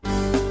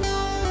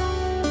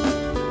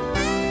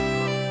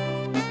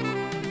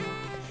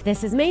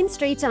This is Main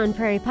Street on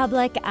Prairie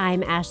Public.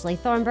 I'm Ashley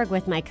Thornburg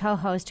with my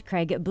co-host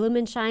Craig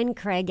Blumenshine.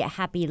 Craig,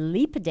 happy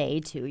Leap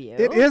Day to you.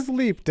 It is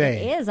Leap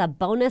Day. It is a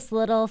bonus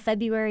little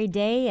February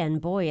day,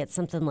 and boy, it's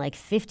something like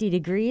 50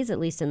 degrees, at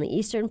least in the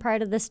eastern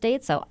part of the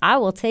state, so I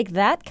will take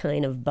that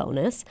kind of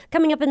bonus.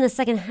 Coming up in the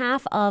second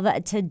half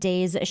of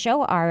today's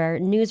show, our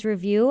news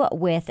review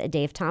with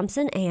Dave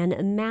Thompson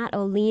and Matt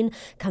Olien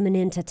coming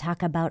in to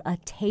talk about A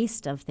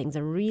Taste of Things,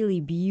 a really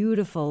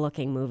beautiful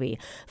looking movie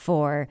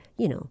for,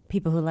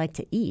 people who like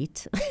to eat.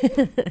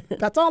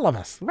 That's all of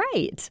us.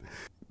 Right.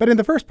 But in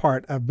the first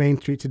part of Main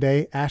Street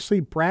today,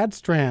 Brad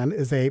Strand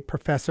is a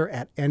professor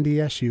at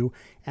NDSU,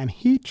 and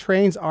he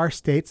trains our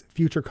state's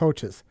future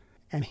coaches.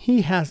 And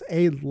he has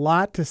a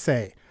lot to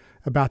say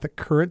about the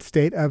current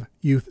state of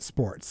youth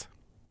sports.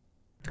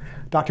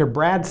 Dr.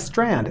 Brad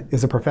Strand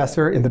is a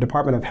professor in the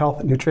Department of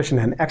Health, Nutrition,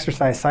 and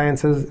Exercise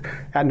Sciences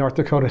at North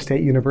Dakota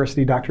State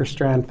University. Dr.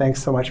 Strand,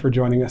 thanks so much for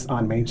joining us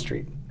on Main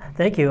Street.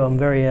 Thank you. I'm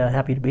very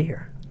happy to be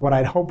here. What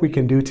I'd hope we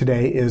can do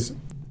today is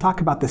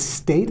talk about the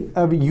state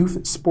of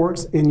youth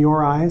sports in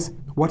your eyes,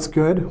 what's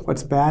good,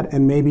 what's bad,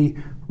 and maybe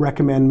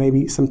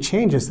recommend some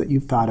changes that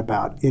you've thought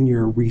about in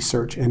your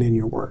research and in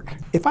your work.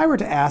 If I were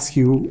to ask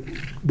you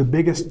the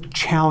biggest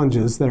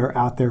challenges that are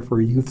out there for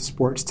youth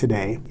sports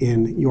today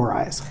in your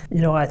eyes.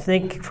 I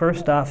think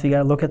first off, you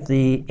got to look at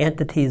the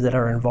entities that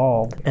are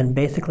involved. And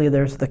basically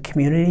there's the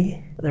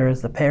community,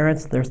 there's the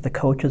parents, there's the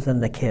coaches,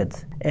 and the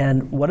kids.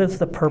 And what is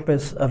the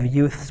purpose of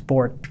youth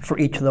sport for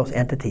each of those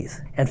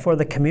entities? And for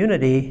the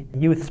community,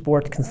 youth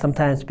sport can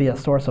sometimes be a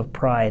source of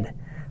pride,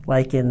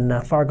 like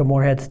in Fargo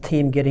Moorhead's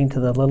team getting to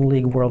the Little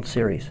League World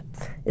Series.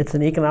 It's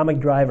an economic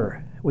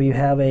driver where you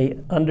have a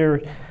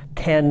under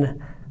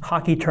 10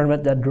 hockey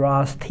tournament that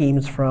draws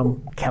teams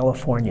from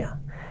California.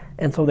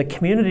 And so the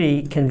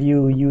community can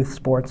view youth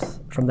sports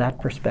from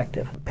that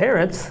perspective.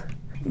 Parents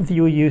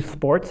view youth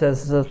sports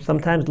as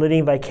sometimes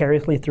living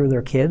vicariously through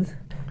their kids,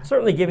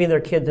 certainly giving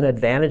their kids an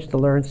advantage to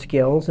learn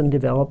skills and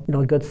develop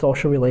good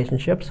social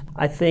relationships.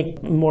 I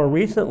think more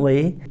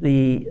recently,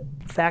 the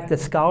fact that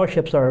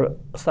scholarships are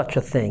such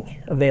a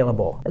thing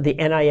available, the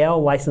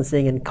NIL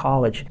licensing in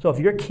college. So if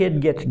your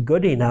kid gets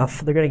good enough,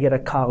 they're going to get a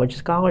college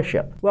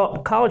scholarship. Well,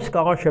 college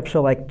scholarships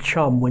are like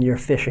chum when you're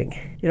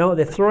fishing.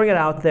 They're throwing it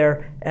out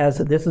there as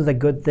this is a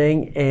good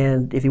thing,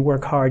 and if you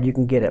work hard, you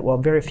can get it. Well,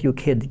 very few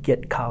kids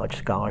get college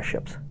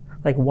scholarships.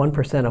 Like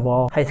 1% of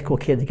all high school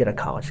kids get a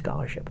college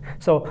scholarship.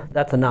 So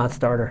that's a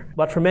non-starter.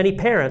 But for many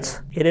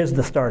parents, it is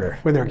the starter.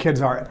 When their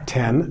kids are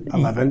 10,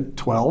 11,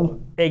 12.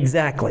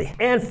 Exactly.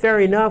 And fair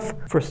enough,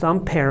 for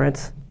some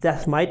parents,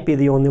 that might be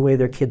the only way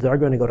their kids are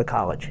going to go to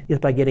college, is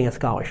by getting a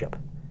scholarship.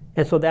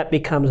 And so that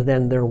becomes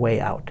then their way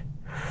out.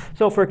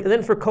 So for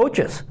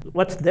coaches,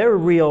 what's their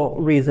real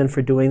reason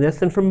for doing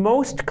this? And for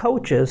most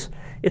coaches,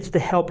 it's to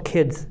help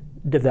kids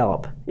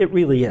develop. It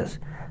really is.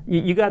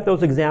 You got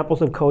those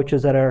examples of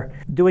coaches that are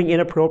doing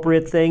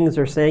inappropriate things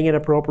or saying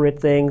inappropriate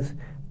things,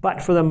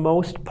 but for the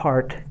most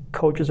part,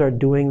 coaches are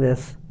doing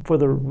this for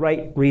the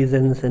right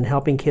reasons and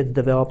helping kids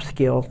develop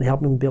skills and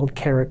helping them build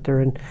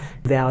character and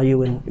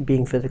value in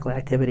being physical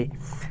activity.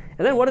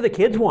 And then what do the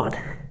kids want?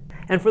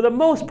 And for the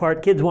most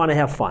part, kids want to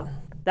have fun.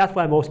 That's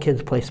why most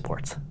kids play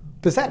sports.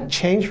 Does that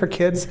change for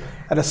kids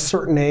at a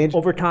certain age?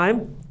 Over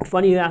time?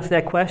 Funny you ask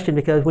that question,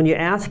 because when you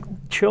ask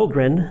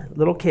children,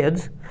 little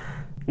kids,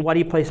 why do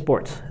you play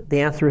sports? The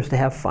answer is to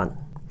have fun.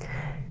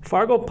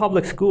 Fargo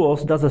Public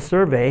Schools does a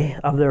survey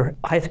of their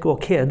high school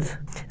kids,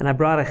 and I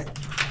brought a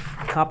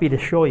copy to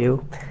show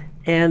you.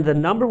 And the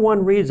number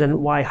one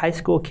reason why high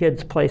school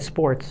kids play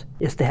sports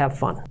is to have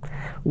fun.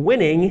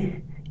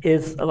 Winning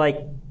is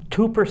like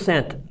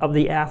 2% of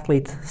the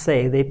athletes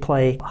say they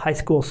play high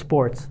school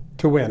sports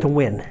to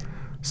win.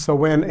 So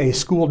when a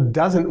school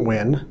doesn't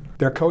win,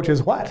 their coach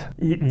is what?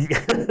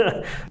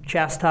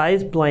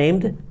 Chastised,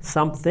 blamed,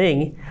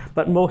 something.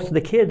 But most of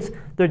the kids,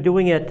 they're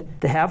doing it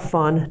to have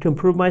fun, to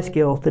improve my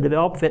skills, to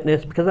develop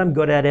fitness because I'm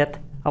good at it.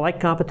 I like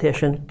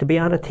competition, to be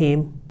on a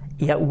team.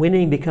 Yet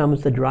winning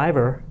becomes the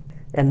driver.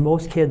 And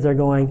most kids are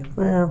going,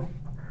 well,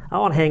 I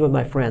want to hang with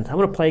my friends. I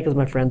want to play because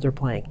my friends are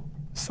playing.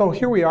 So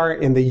here we are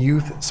in the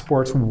youth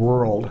sports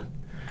world,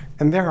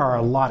 and there are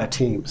a lot of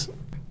teams.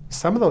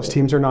 Some of those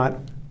teams are not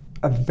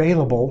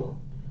available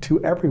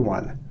to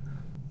everyone.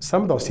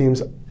 Some of those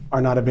teams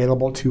are not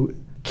available to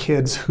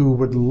kids who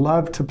would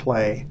love to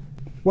play.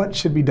 What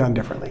should be done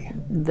differently?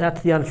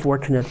 That's the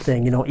unfortunate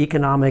thing.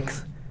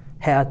 Economics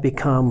has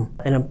become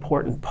an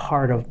important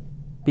part of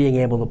being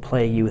able to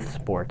play youth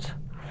sports.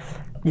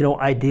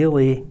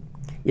 Ideally,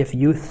 if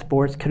youth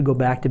sports could go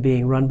back to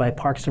being run by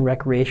parks and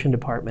recreation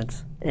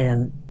departments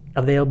and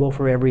available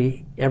for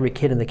every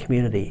kid in the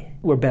community,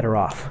 we're better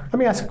off. Let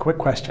me ask a quick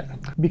question.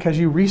 Because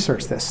you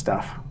research this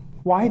stuff,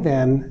 why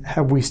then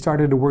have we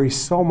started to worry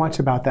so much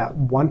about that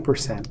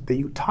 1% that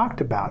you talked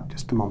about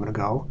just a moment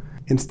ago,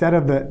 instead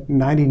of the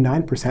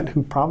 99%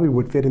 who probably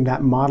would fit in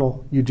that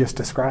model you just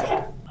described?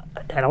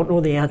 I don't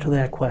know the answer to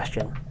that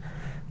question,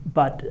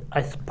 but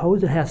I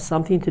suppose it has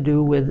something to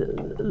do with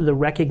the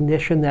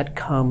recognition that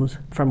comes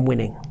from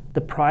winning.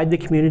 The pride the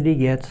community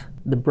gets,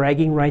 the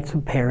bragging rights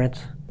of parents,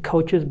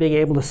 coaches being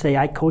able to say,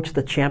 I coached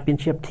the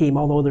championship team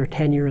although they're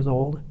 10 years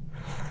old.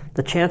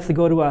 The chance to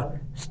go to a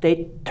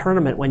state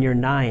tournament when you're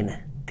 9,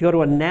 to go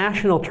to a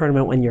national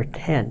tournament when you're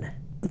 10.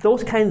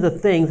 Those kinds of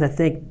things, I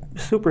think,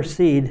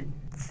 supersede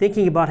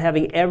thinking about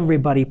having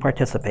everybody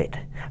participate.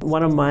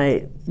 One of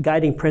my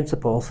guiding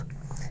principles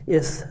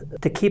is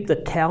to keep the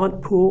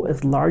talent pool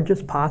as large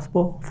as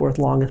possible for as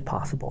long as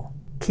possible.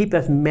 Keep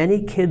as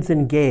many kids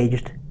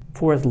engaged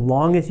for as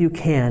long as you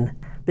can,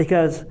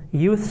 because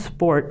youth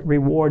sport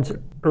rewards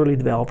early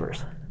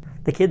developers.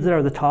 The kids that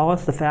are the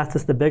tallest, the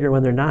fastest, the bigger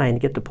when they're 9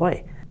 get to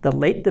play. The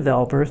late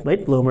developers,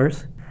 late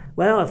bloomers,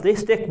 well, if they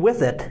stick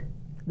with it,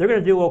 they're going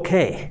to do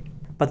okay.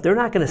 But they're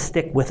not going to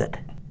stick with it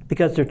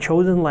because they're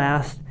chosen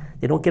last.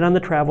 They don't get on the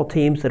travel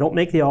teams. They don't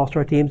make the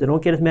all-star teams. They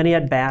don't get as many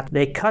at bat.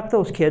 They cut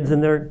those kids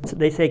and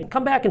they say,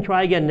 come back and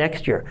try again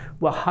next year.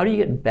 Well, how do you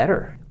get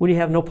better when you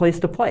have no place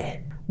to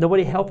play?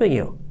 Nobody helping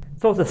you.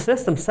 So it's a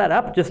system set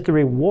up just to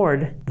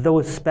reward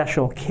those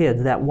special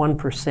kids, that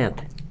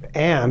 1%.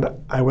 And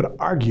I would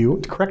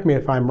argue, correct me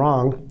if I'm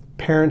wrong,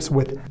 parents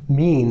with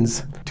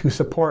means to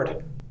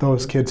support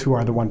those kids who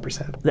are the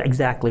 1%.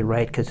 Exactly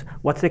right, because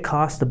what's it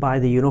cost to buy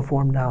the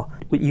uniform now?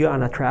 You're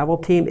on a travel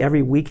team,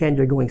 every weekend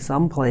you're going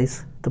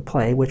someplace to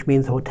play, which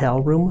means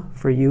hotel room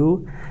for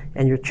you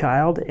and your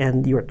child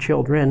and your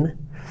children.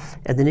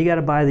 And then you got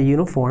to buy the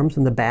uniforms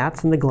and the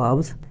bats and the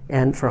gloves,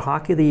 and for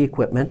hockey the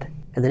equipment.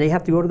 And then you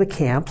have to go to the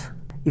camps.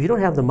 If you don't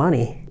have the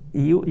money,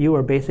 you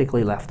are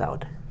basically left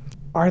out.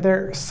 Are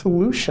there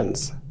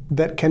solutions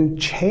that can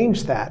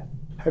change that?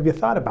 Have you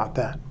thought about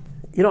that?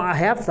 You know, I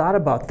have thought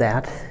about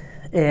that.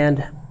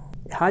 And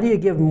how do you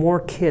give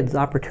more kids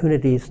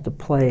opportunities to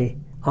play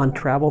on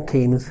travel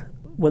teams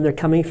when they're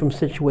coming from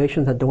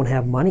situations that don't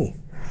have money?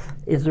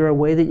 Is there a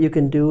way that you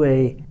can do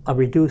a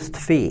reduced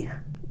fee?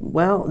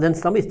 Well, then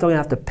somebody's still going to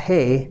have to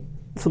pay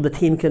so the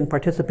team can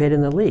participate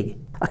in the league.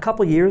 A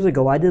couple years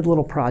ago, I did a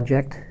little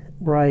project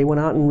where I went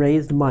out and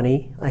raised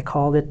money. I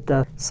called it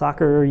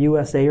Soccer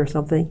USA or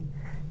something.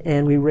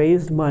 And we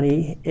raised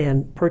money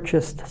and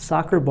purchased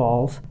soccer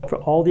balls for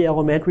all the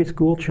elementary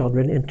school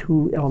children in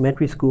 2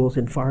 elementary schools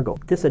in Fargo,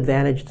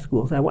 disadvantaged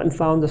schools. I went and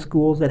found the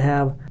schools that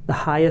have the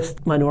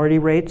highest minority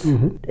rates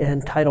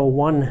and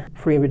Title I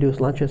free and reduced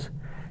lunches.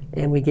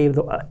 And we gave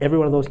every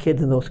one of those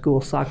kids in those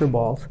schools soccer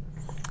balls.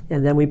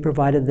 And then we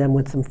provided them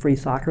with some free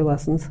soccer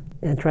lessons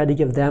and tried to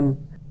give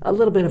them a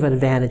little bit of an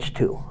advantage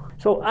too.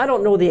 So I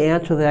don't know the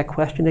answer to that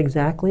question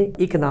exactly.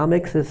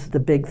 Economics is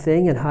the big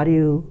thing, and how do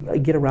you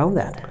get around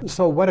that?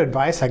 So what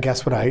advice, I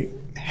guess, would I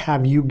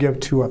have you give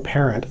to a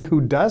parent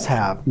who does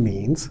have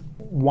means,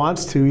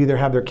 wants to either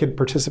have their kid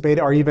participate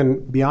or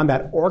even beyond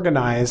that,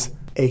 organize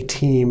a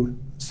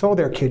team so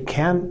their kid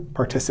can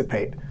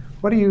participate?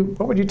 What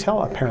would you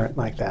tell a parent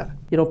like that?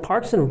 You know,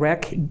 Parks and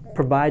Rec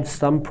provides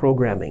some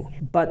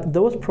programming, but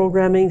those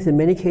programmings in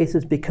many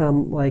cases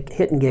become like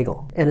hit and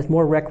giggle, and it's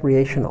more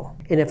recreational.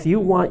 And if you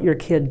want your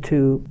kid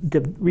to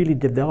really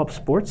develop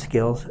sports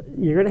skills,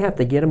 you're going to have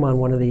to get them on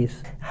one of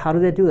these. How do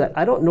they do that?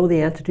 I don't know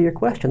the answer to your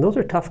question. Those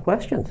are tough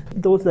questions.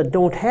 Those that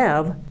don't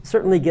have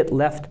certainly get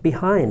left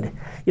behind.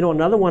 You know,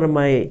 another one of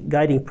my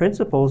guiding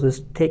principles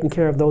is taking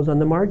care of those on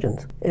the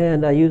margins.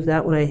 And I use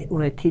that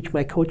when I teach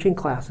my coaching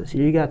classes.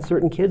 You got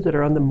certain kids that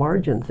are on the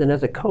margins, and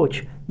as a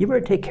coach, you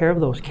better take care of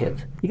those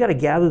kids. You got to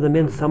gather them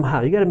in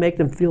somehow. You got to make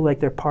them feel like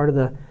they're part of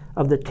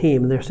the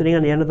team. They're sitting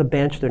on the end of the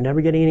bench. They're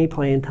never getting any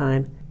playing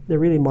time. They're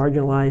really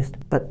marginalized,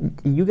 but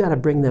you got to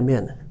bring them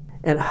in.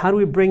 And how do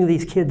we bring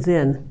these kids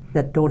in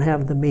that don't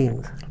have the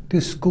means? Do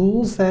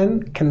schools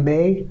then, can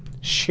they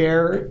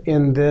share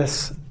in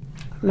this,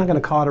 I'm not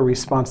going to call it a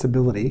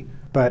responsibility,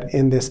 but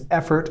in this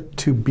effort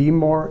to be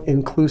more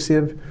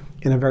inclusive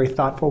in a very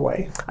thoughtful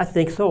way? I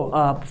think so.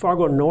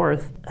 Fargo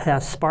North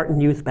has Spartan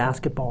Youth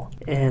Basketball,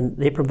 and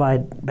they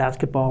provide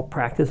basketball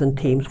practice and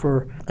teams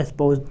for, I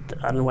suppose,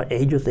 I don't know what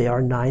ages they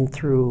are, 9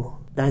 through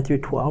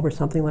 12 or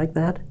something like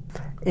that.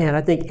 And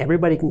I think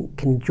everybody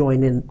can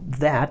join in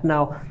that.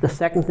 Now, the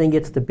second thing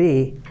gets to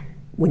be,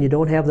 when you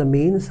don't have the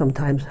means,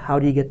 sometimes how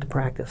do you get to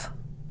practice?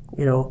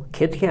 You know,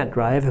 kids can't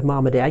drive. If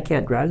mom and dad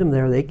can't drive them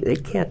there, they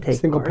can't take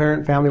Single part.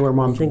 Parent family where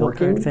mom's Single working?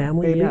 parent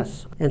family, maybe?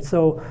 yes. And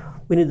so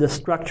we need to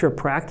structure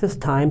practice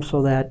time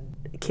so that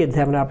kids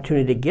have an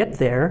opportunity to get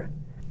there.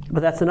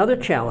 But that's another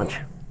challenge.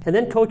 And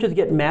then coaches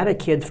get mad at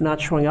kids for not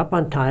showing up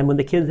on time when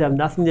the kids have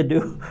nothing to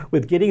do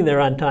with getting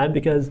there on time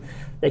because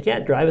they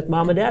can't drive with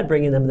mom and dad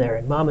bringing them there.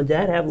 And mom and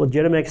dad have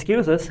legitimate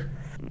excuses.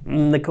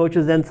 And the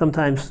coaches then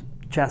sometimes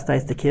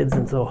chastise the kids,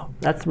 and so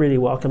that's really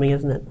welcoming,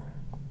 isn't it?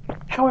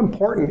 How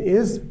important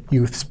is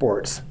youth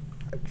sports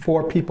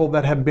for people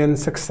that have been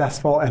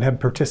successful and have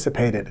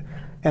participated?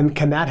 And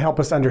can that help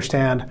us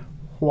understand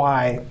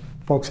why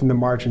folks in the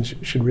margins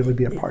should really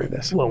be a part of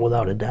this? Well,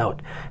 without a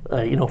doubt.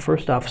 You know,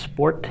 first off,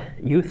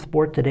 youth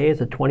sport today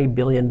is a $20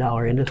 billion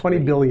industry.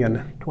 $20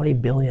 billion.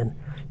 $20 billion.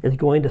 It's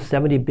going to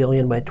 $70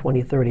 billion by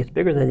 2030. It's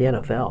bigger than the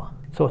NFL.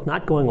 So it's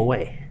not going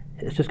away.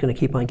 It's just going to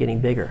keep on getting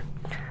bigger.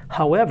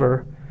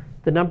 However,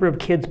 the number of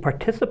kids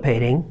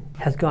participating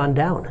has gone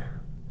down.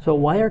 So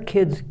why are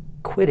kids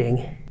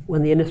quitting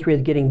when the industry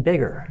is getting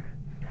bigger?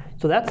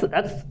 So that's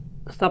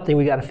something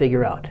we got to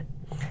figure out.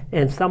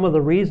 And some of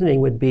the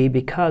reasoning would be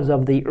because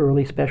of the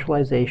early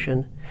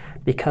specialization,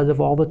 because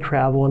of all the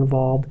travel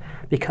involved,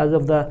 because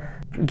of the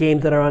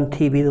games that are on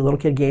TV, the little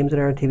kid games that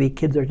are on TV.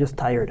 Kids are just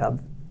tired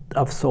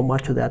of so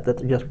much of that they're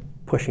just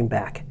pushing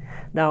back.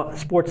 Now,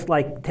 sports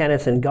like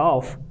tennis and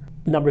golf,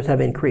 numbers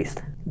have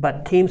increased.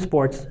 But team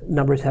sports,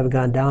 numbers have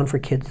gone down for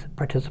kids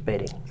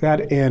participating.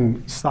 That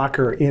in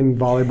soccer, in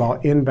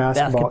volleyball, in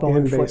basketball,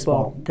 in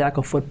baseball. Football,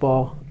 tackle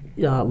football,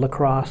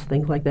 lacrosse,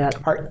 things like that.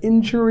 Are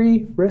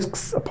injury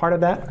risks a part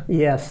of that?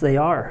 Yes, they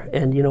are.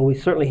 And, we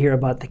certainly hear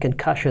about the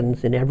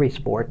concussions in every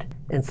sport.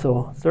 And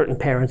so certain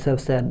parents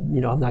have said,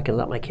 I'm not going to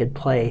let my kid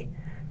play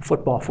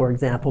football, for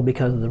example,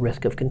 because of the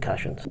risk of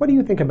concussions. What do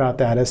you think about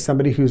that as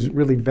somebody who's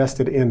really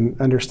vested in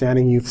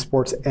understanding youth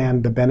sports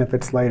and the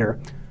benefits later?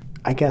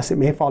 I guess it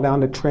may fall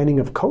down to training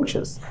of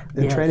coaches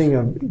and training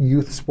of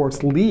youth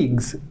sports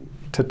leagues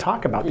to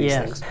talk about these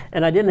things.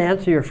 And I didn't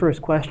answer your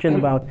first question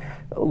about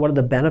what are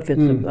the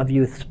benefits of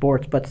youth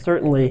sports, but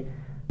certainly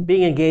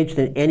being engaged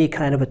in any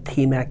kind of a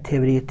team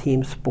activity, a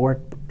team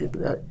sport,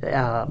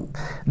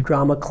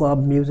 drama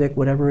club, music,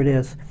 whatever it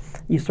is,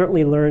 you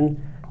certainly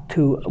learn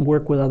to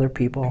work with other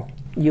people.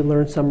 You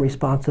learn some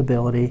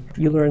responsibility.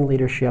 You learn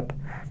leadership.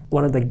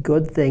 One of the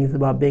good things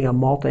about being a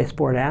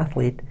multi-sport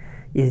athlete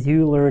is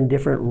you learn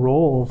different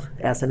roles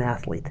as an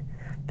athlete.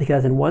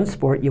 Because in one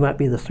sport, you might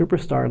be the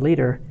superstar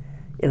leader.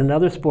 In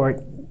another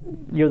sport,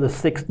 you're the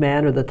 6th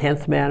man or the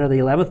 10th man or the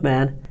 11th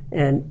man,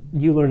 and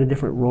you learn a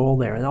different role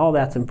there. And all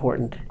that's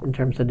important in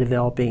terms of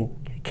developing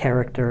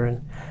character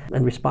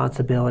and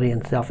responsibility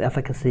and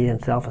self-efficacy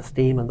and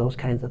self-esteem and those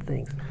kinds of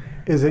things.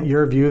 Is it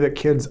your view that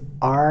kids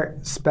are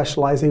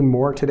specializing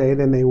more today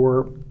than they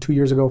were 2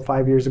 years ago,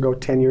 5 years ago,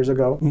 10 years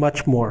ago?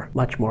 Much more,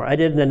 much more. I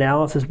did an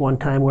analysis one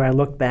time where I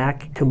looked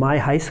back to my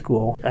high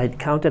school. I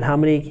counted how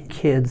many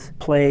kids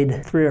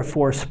played 3 or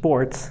 4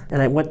 sports,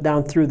 and I went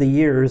down through the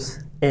years,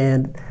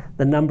 and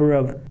the number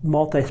of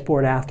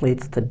multi-sport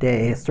athletes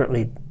today is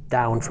certainly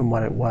down from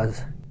what it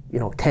was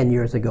 10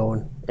 years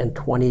ago and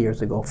 20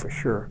 years ago for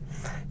sure.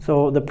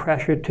 So the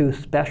pressure to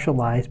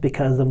specialize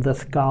because of the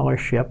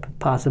scholarship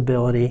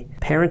possibility,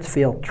 parents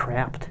feel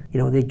trapped.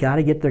 They got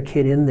to get their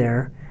kid in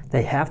there.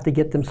 They have to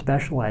get them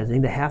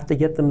specializing. They have to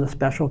get them the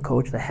special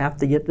coach. They have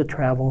to get the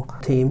travel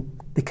team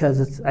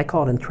because I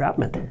call it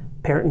entrapment,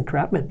 parent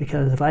entrapment,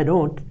 because if I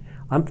don't,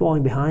 I'm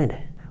falling behind.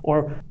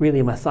 Or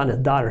really my son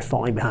and daughter's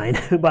falling behind.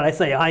 But I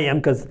say I am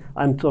because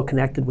I'm so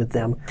connected with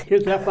them.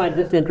 Here's what I find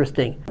this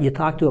interesting. You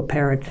talk to a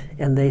parent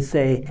and they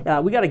say,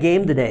 we got a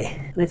game today.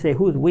 And they say,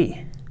 who's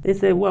we? They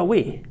say, well,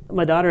 we.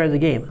 My daughter has a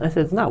game. I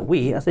said, it's not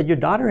we. I said, your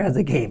daughter has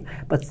a game.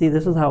 But see,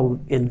 this is how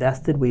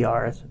invested we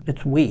are.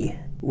 It's we.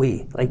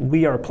 We. Like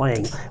we are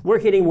playing. We're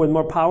hitting with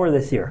more power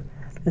this year.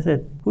 I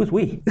said, who's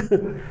we?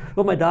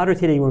 Well, my daughter's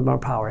hitting with more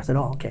power. I said,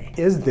 oh, okay.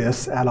 Is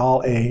this at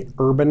all a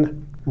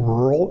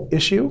urban-rural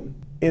issue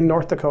in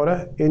North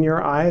Dakota in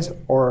your eyes,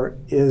 or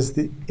is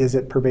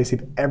it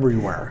pervasive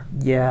everywhere?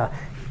 Yeah.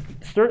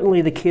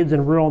 Certainly the kids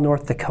in rural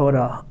North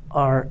Dakota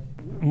are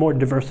more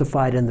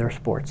diversified in their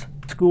sports.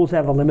 Schools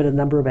have a limited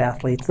number of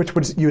athletes. Which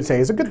you would say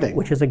is a good thing.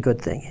 Which is a good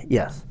thing,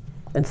 yes.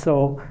 And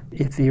so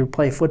if you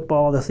play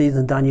football, the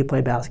season's done, you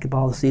play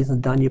basketball, the season's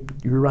done, you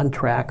run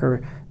track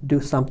or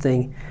do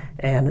something.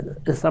 And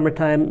the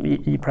summertime,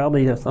 you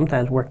probably are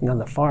sometimes working on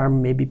the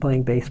farm, maybe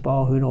playing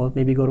baseball, who knows,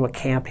 maybe go to a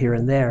camp here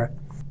and there.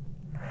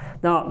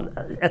 Now,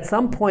 at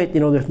some point,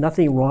 there's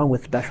nothing wrong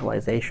with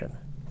specialization.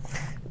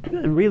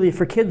 Really,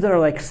 for kids that are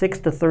like 6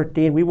 to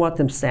 13, we want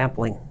them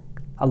sampling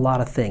a lot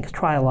of things,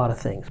 try a lot of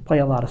things, play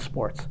a lot of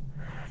sports.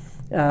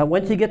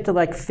 Once you get to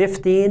like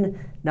 15,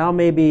 now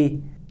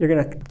maybe you're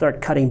going to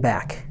start cutting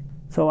back.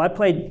 So I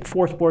played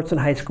 4 sports in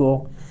high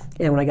school,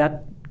 and when I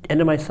got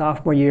into my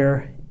sophomore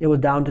year, it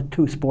was down to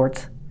 2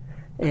 sports,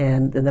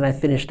 and then I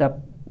finished up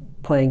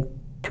playing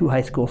 2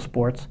 high school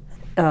sports.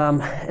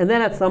 And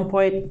then at some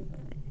point,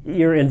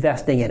 you're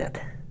investing in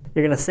it.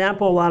 You're going to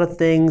sample a lot of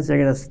things. I'm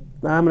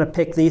going to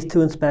pick these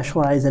 2 and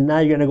specialize, and now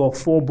you're going to go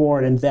full bore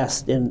and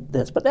invest in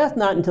this. But that's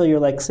not until you're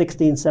like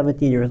 16,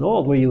 17 years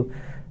old where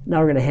now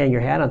we're going to hang your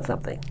hat on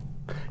something.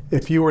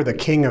 If you were the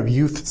king of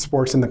youth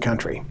sports in the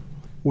country,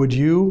 would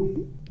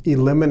you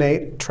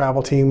eliminate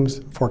travel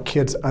teams for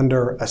kids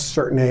under a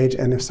certain age,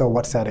 and if so,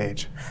 what's that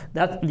age?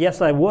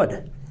 Yes, I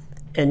would.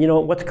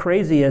 And what's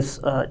crazy is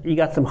you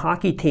got some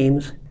hockey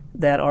teams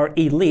that are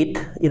elite,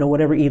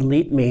 whatever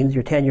elite means,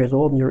 you're 10 years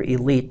old and you're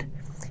elite.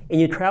 And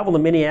you travel to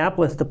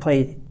Minneapolis to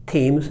play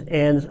teams,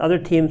 and other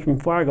teams from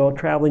Fargo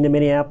traveling to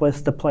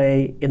Minneapolis to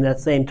play in that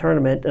same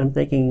tournament. And I'm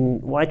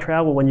thinking, why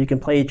travel when you can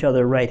play each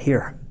other right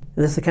here?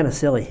 And this is kind of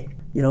silly,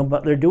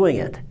 but they're doing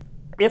it.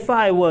 If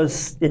I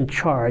was in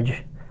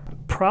charge,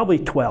 probably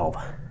 12,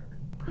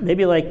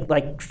 maybe like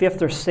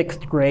 5th or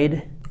 6th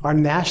grade. Are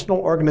national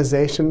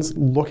organizations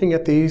looking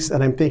at these?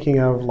 And I'm thinking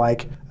of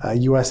like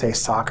USA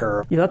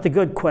Soccer. That's a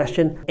good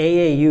question.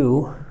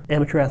 AAU,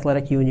 Amateur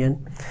Athletic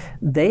Union,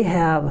 they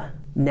have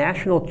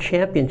national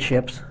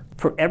championships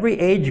for every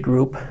age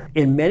group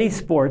in many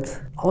sports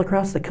all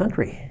across the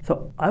country.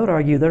 So I would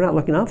argue they're not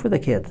looking out for the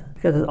kids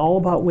because it's all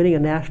about winning a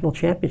national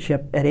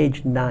championship at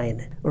age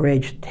 9 or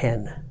age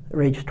 10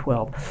 or age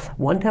 12.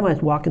 One time I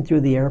was walking through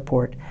the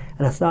airport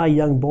and I saw a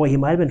young boy, he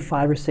might have been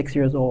 5 or 6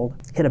 years old,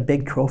 hit a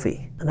big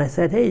trophy. And I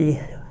said,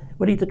 hey,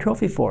 what do you get the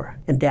trophy for?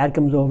 And Dad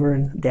comes over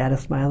and Dad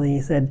is smiling.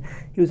 He said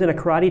he was in a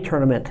karate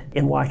tournament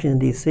in Washington,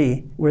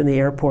 D.C. We're in the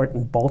airport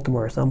in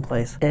Baltimore or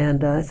someplace.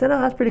 And I said,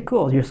 oh, that's pretty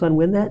cool. Did your son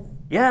win that?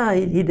 Yeah,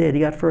 he did. He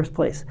got first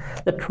place.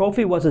 The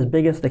trophy was as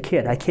big as the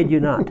kid. I kid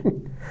you not.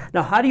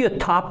 Now, how do you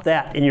top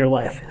that in your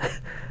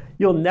life?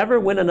 You'll never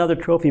win another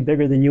trophy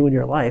bigger than you in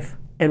your life.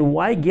 And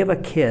why give a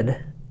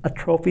kid a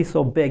trophy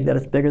so big that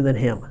it's bigger than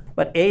him?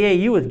 But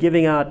AAU is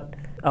giving out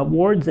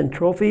awards and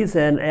trophies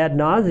and ad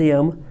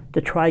nauseum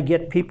to try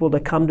get people to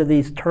come to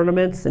these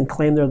tournaments and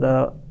claim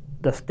they're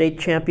the state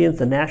champions,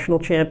 the national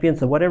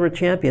champions, the whatever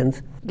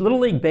champions. Little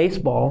League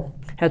Baseball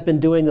has been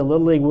doing the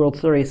Little League World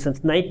Series since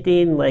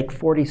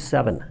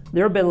 1947.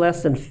 There have been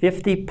less than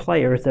 50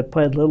 players that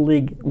played Little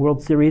League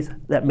World Series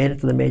that made it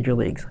to the major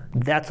leagues.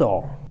 That's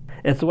all.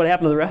 And so what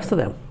happened to the rest of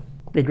them?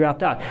 They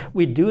dropped out.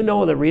 We do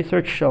know that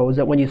research shows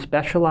that when you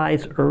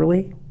specialize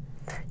early,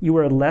 you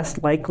are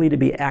less likely to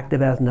be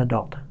active as an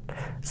adult.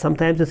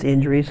 Sometimes it's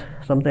injuries,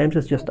 sometimes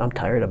it's just, I'm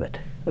tired of it.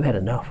 I've had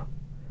enough.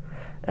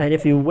 And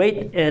if you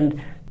wait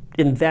and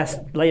invest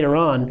later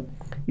on,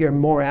 you're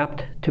more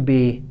apt to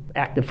be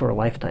active for a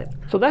lifetime.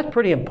 So that's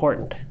pretty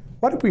important.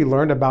 What have we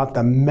learned about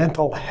the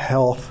mental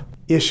health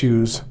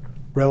issues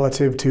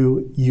relative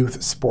to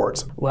youth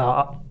sports?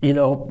 Well,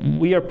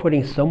 we are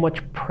putting so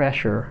much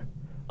pressure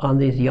on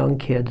these young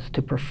kids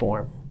to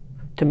perform,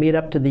 to meet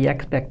up to the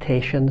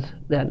expectations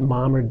that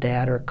mom or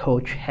dad or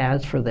coach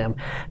has for them.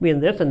 I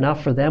mean, there's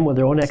enough for them with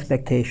their own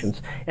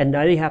expectations, and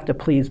now you have to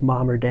please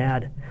mom or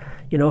dad.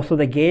 So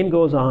the game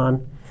goes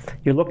on.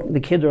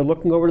 The kids are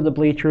looking over to the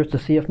bleachers to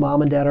see if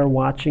mom and dad are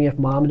watching, if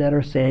mom and dad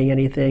are saying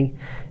anything,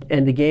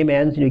 and the game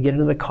ends and you get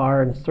into the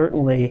car, and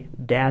certainly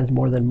dads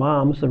more than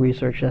moms, the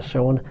research has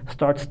shown,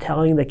 starts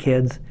telling the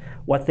kids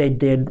what they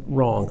did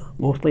wrong.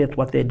 Mostly it's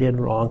what they did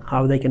wrong,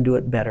 how they can do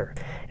it better.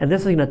 And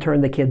this is going to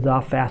turn the kids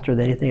off faster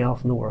than anything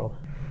else in the world.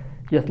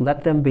 Just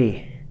let them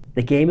be.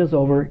 The game is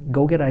over,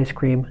 go get ice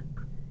cream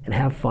and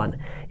have fun.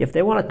 If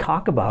they want to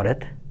talk about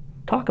it,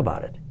 talk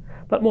about it.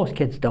 But most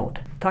kids don't.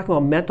 Talking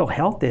about mental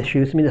health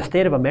issues, the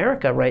state of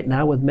America right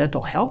now with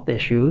mental health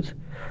issues,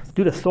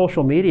 due to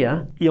social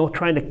media,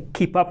 trying to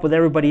keep up with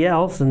everybody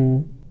else,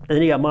 and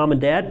then you got mom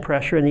and dad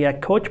pressure, and you got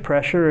coach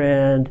pressure,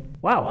 and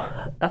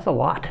wow, that's a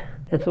lot.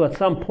 And so at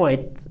some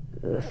point,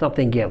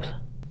 something gives.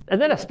 And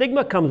then a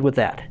stigma comes with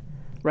that,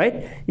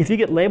 right? If you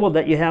get labeled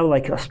that you have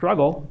like a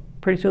struggle,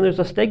 pretty soon there's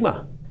a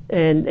stigma,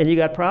 and you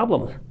got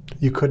problems.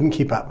 You couldn't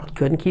keep up.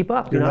 Couldn't keep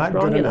up. You're not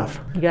strong enough.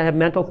 You got to have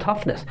mental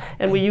toughness.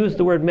 And we use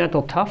the word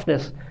mental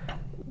toughness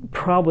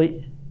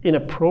probably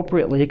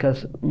inappropriately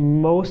because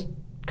most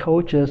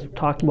coaches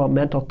talking about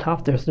mental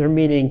toughness, they're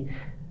meaning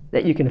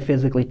that you can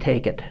physically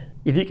take it.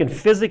 If you can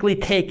physically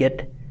take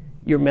it,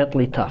 you're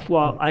mentally tough.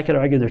 Well, I could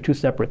argue they're two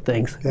separate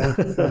things. Yeah.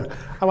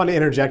 I want to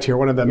interject here.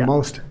 One of the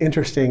most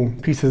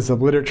interesting pieces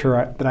of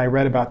literature that I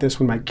read about this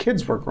when my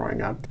kids were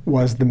growing up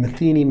was the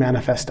Matheny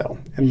Manifesto.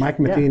 And Mike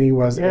Matheny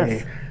was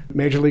a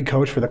major league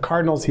coach for the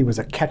Cardinals. He was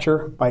a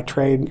catcher by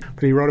trade,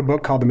 but he wrote a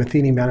book called the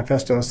Matheny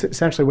Manifesto.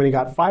 Essentially, when he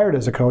got fired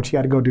as a coach, he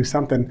had to go do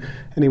something,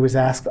 and he was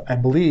asked, I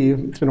believe,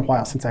 it's been a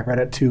while since I've read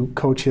it, to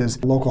coach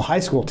his local high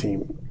school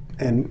team.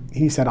 And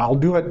he said, I'll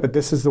do it, but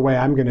this is the way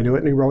I'm going to do it.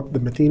 And he wrote the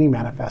Matheny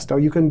Manifesto.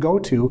 You can go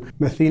to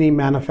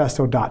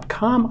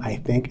mathenymanifesto.com, I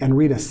think, and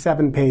read a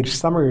 7-page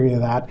summary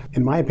of that.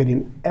 In my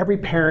opinion, every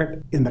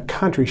parent in the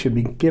country should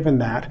be given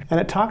that. And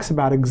it talks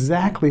about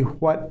exactly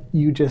what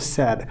you just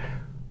said.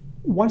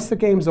 Once the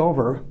game's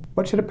over,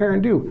 what should a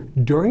parent do?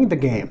 During the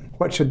game,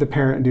 what should the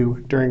parent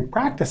do? During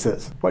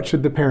practices, what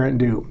should the parent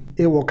do?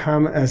 It will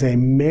come as a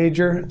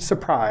major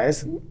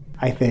surprise,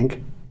 I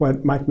think,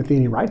 what Mike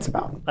Matheny writes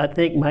about. I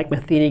think Mike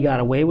Matheny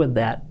got away with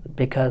that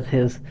because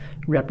his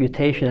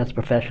reputation as a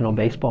professional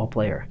baseball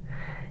player.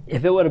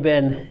 If it would have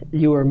been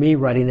you or me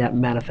writing that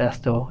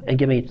manifesto and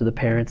giving it to the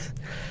parents,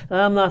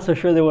 I'm not so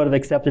sure they would have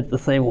accepted it the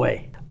same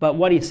way. But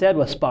what he said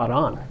was spot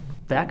on.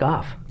 Back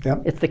off.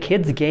 Yep. It's the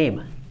kids'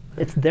 game.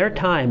 It's their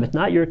time. It's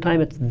not your time.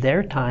 It's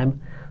their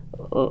time.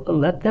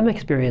 Let them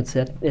experience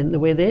it in the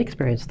way they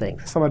experience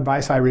things. Some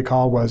advice I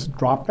recall was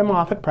drop them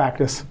off at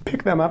practice,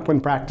 pick them up when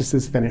practice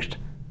is finished.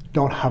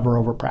 Don't hover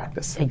over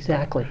practice.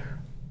 Exactly.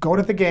 Go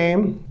to the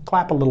game,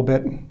 clap a little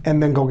bit,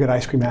 and then go get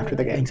ice cream after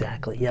the game.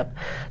 Exactly, yep.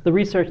 The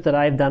research that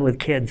I've done with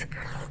kids,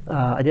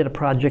 I did a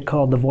project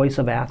called The Voice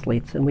of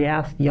Athletes, and we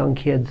asked young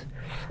kids,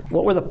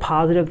 what were the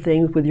positive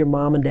things with your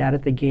mom and dad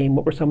at the game?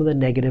 What were some of the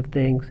negative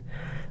things?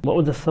 What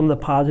were some of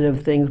the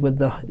positive things with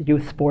the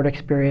youth sport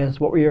experience?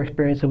 What were your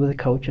experiences with the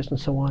coaches and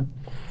so on?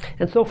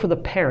 And so for the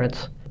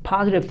parents,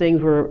 positive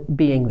things were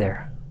being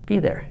there. Be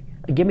there.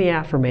 Give me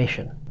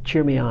affirmation.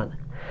 Cheer me on.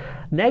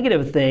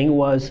 Negative thing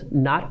was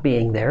not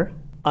being there.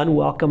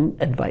 Unwelcome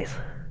advice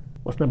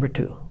was number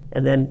 2.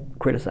 and then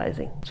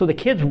criticizing. So the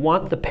kids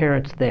want the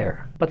parents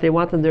there, but they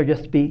want them there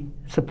just to be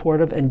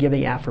supportive and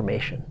giving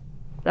affirmation.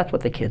 That's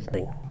what the kids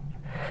think.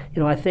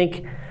 I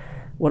think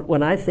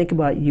when I think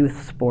about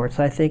youth sports,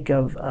 I think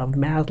of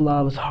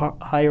Maslow's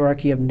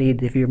hierarchy of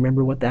needs, if you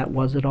remember what that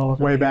was at all.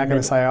 Way back in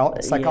a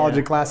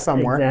psychology class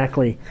somewhere.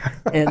 Exactly.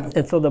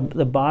 and so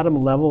the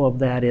bottom level of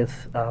that is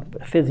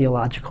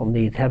physiological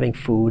needs, having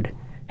food,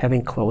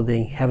 having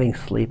clothing, having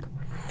sleep.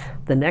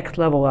 The next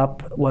level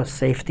up was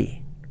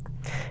safety.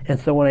 And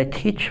so when I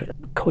teach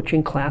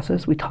coaching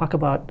classes, we talk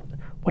about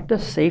what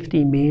does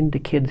safety mean to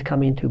kids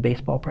coming to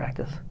baseball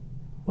practice?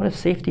 What does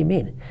safety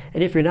mean?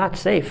 And if you're not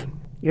safe,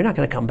 you're not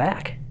going to come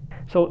back.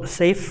 So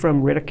safe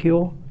from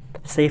ridicule,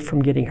 safe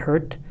from getting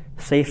hurt,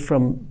 safe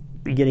from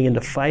getting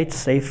into fights,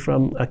 safe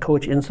from a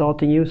coach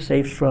insulting you,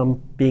 safe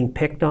from being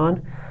picked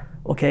on.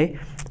 Okay?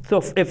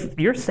 So if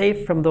you're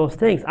safe from those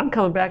things, I'm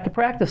coming back to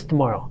practice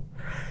tomorrow.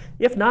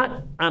 If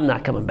not, I'm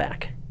not coming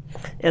back.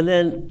 And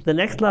then the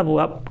next level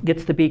up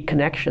gets to be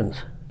connections.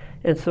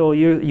 And so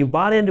you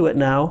bought into it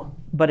now,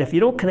 but if you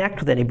don't connect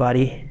with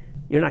anybody,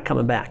 you're not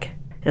coming back.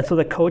 And so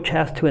the coach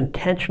has to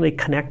intentionally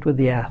connect with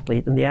the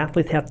athlete, and the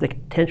athletes have to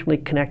intentionally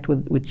connect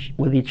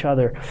with each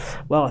other.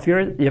 Well, if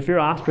you're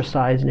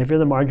ostracized and if you're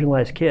the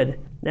marginalized kid,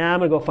 I'm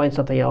going to go find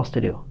something else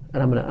to do,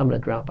 and I'm going to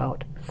drop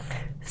out.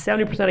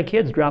 70% of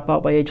kids drop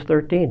out by age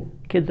 13.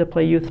 Kids that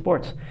play youth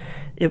sports.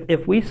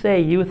 If we say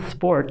youth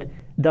sport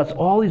does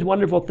all these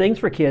wonderful things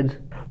for kids,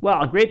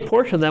 well, a great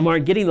portion of them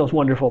aren't getting those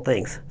wonderful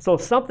things. So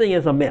something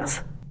is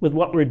amiss with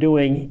what we're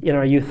doing in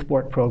our youth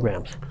sport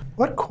programs.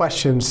 What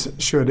questions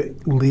should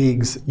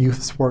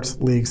youth sports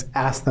leagues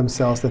ask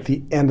themselves at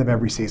the end of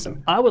every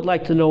season? I would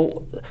like to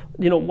know,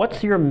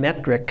 what's your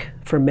metric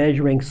for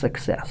measuring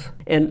success?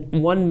 And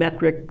one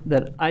metric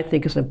that I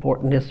think is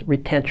important is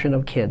retention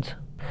of kids.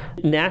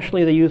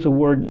 Nationally, they use the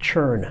word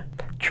churn.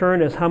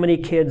 Churn is how many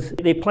kids,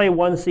 they play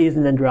one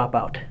season and drop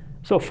out.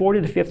 So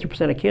 40 to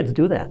 50% of kids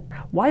do that.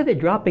 Why are they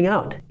dropping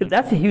out?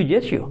 That's a huge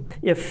issue.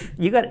 If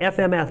you got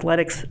FM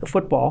athletics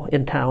football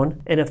in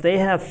town, and if they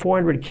have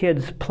 400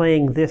 kids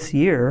playing this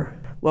year,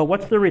 well,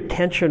 what's the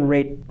retention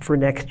rate for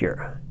next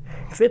year?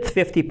 If it's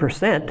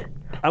 50%,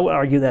 I would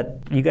argue that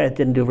you guys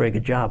didn't do a very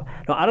good job.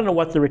 Now, I don't know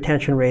what the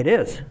retention rate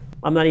is.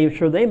 I'm not even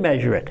sure they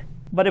measure it.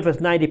 But if it's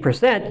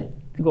 90%,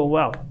 you go,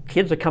 well,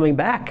 kids are coming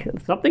back.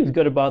 Something's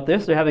good about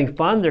this. They're having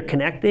fun. They're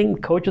connecting.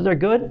 Coaches are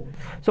good.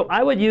 So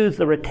I would use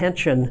the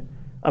retention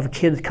of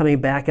kids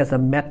coming back as a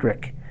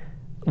metric,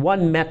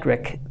 one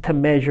metric to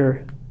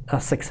measure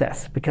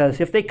success. Because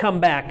if they come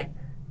back,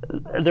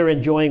 they're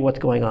enjoying what's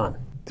going on.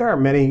 There are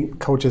many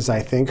coaches,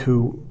 I think,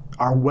 who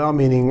are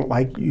well-meaning,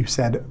 like you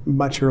said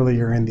much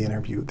earlier in the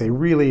interview. They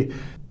really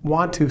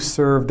want to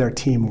serve their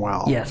team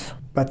well. Yes.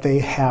 But they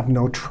have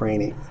no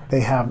training.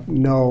 They have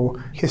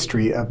no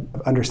history of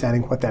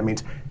understanding what that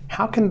means.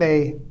 How can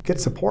they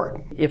get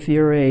support? If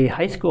you're a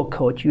high school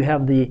coach, you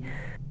have the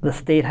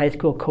State High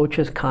School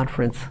Coaches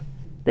Conference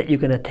that you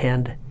can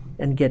attend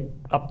and get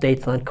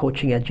updates on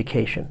coaching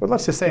education. Well,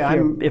 let's just say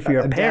if you're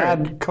a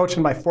parent, dad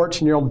coaching my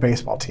 14-year-old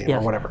baseball team, yes,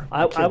 or whatever.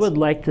 I would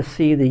like to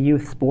see the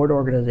youth sport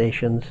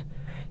organizations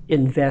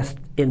invest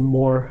in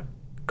more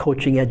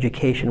coaching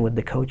education with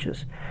the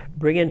coaches.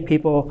 Bring in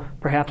people,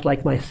 perhaps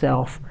like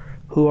myself,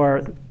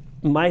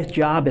 my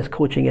job is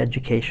coaching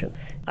education.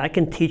 I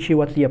can teach you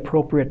what the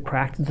appropriate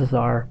practices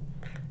are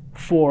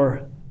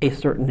for a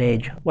certain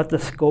age, what the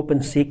scope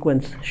and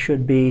sequence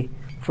should be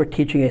for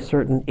teaching a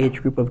certain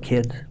age group of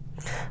kids.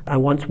 I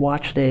once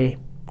watched a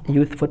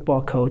youth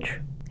football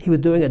coach. He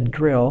was doing a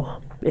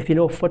drill. If you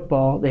know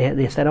football,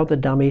 they set out the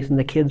dummies and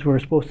the kids were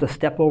supposed to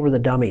step over the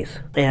dummies.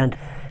 And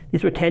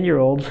these were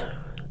 10-year-olds.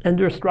 And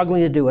they're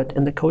struggling to do it,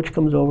 and the coach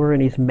comes over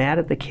and he's mad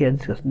at the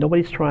kids because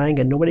nobody's trying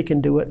and nobody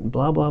can do it and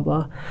blah, blah,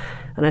 blah.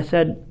 And I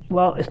said,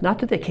 well, it's not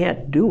that they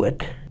can't do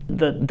it.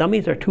 The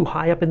dummies are too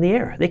high up in the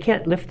air. They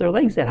can't lift their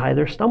legs that high.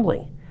 They're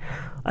stumbling.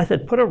 I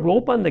said, put a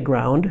rope on the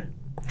ground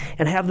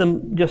and have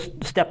them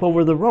just step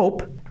over the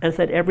rope, and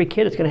said every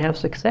kid is going to have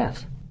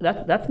success.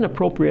 That's an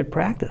appropriate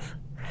practice.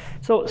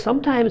 So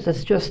sometimes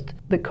it's just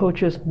the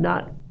coaches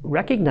not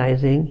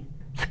recognizing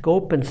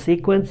scope and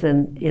sequence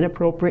and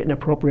inappropriate and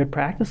appropriate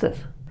practices.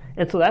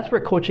 And so that's where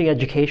coaching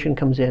education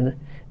comes in,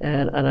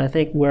 and I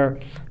think where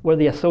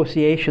the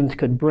associations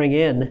could bring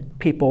in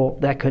people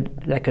that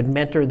could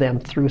mentor them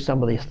through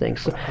some of these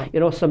things.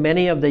 So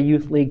many of the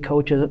youth league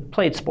coaches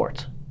played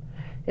sports.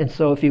 And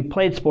so if you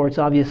played sports,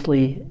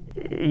 obviously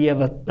you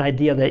have an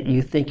idea that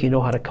you think you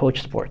know how to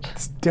coach sports.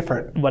 It's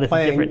different. But it's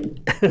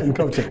different than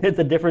coaching. It's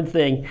a different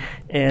thing.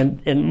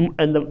 And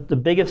the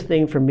biggest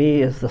thing for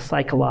me is the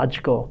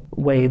psychological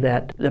way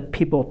that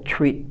people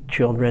treat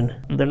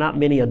children. They're not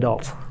mini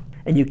adults.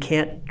 And you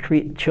can't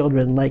treat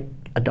children like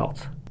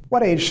adults.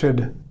 What age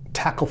should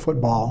tackle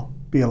football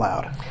be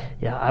allowed?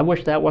 Yeah, I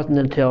wish that wasn't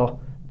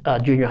until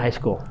junior high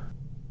school.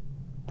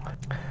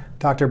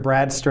 Dr.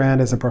 Brad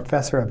Strand is a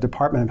professor of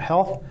Department of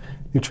Health,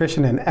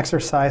 Nutrition, and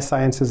Exercise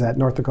Sciences at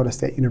North Dakota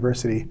State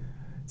University.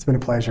 It's been a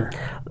pleasure.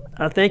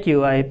 Thank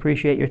you. I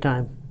appreciate your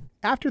time.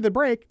 After the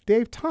break,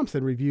 Dave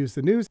Thompson reviews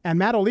the news, and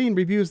Matt Olien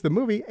reviews the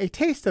movie A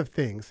Taste of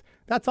Things.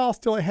 That's all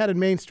still ahead in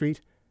Main Street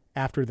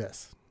after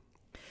this.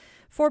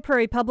 For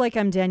Prairie Public,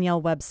 I'm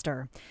Danielle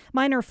Webster.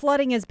 Minor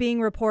flooding is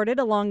being reported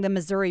along the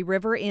Missouri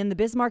River in the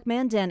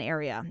Bismarck-Mandan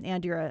area.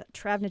 Andrea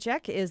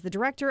Travnicek is the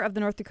director of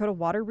the North Dakota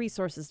Water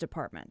Resources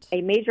Department.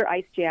 A major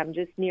ice jam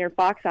just near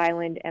Fox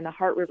Island and the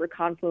Heart River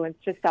confluence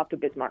just south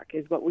of Bismarck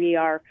is what we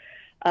are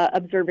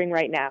observing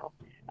right now.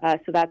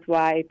 So that's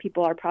why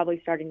people are probably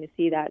starting to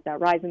see that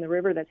rise in the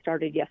river that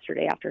started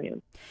yesterday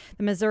afternoon.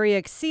 The Missouri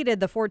exceeded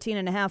the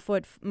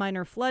 14.5-foot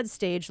minor flood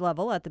stage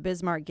level at the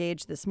Bismarck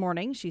gauge this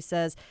morning. She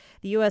says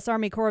the U.S.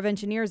 Army Corps of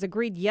Engineers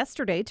agreed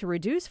yesterday to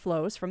reduce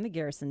flows from the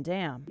Garrison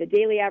Dam. The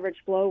daily average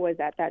flow was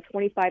at that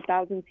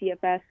 25,000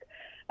 CFS.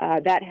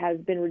 That has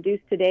been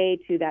reduced today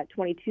to that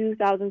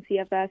 22,000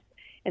 CFS.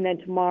 And then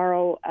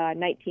tomorrow,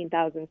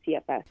 19,000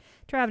 CFS.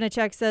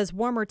 Travnicek says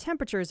warmer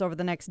temperatures over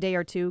the next day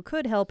or two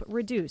could help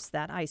reduce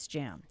that ice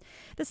jam.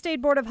 The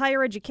State Board of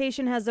Higher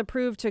Education has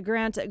approved to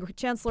grant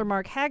Chancellor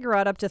Mark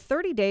Hagerott up to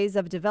 30 days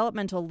of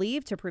developmental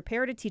leave to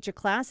prepare to teach a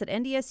class at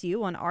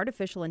NDSU on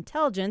artificial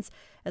intelligence,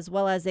 as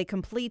well as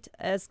complete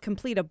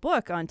a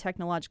book on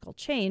technological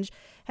change.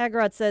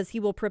 Hagerott says he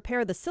will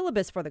prepare the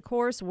syllabus for the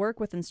course,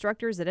 work with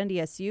instructors at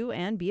NDSU,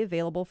 and be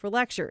available for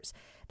lectures.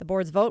 The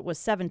board's vote was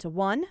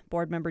 7-1.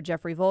 Board member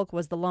Jeffrey Volk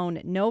was the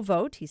lone no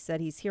vote. He said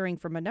he's hearing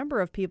from a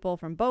number of people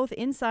from both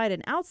inside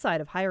and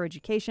outside of higher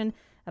education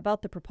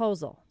about the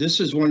proposal. This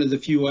is one of the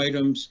few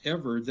items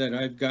ever that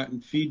I've gotten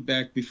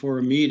feedback before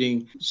a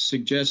meeting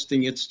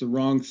suggesting it's the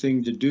wrong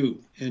thing to do.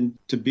 And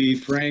to be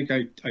frank,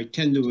 I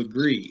tend to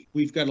agree.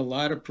 We've got a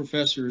lot of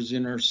professors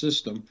in our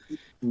system.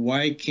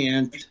 Why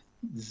can't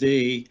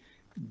they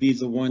be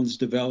the ones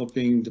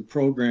developing the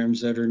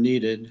programs that are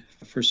needed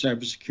for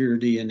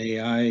cybersecurity and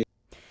AI?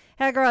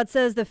 Hagerott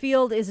says the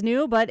field is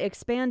new but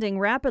expanding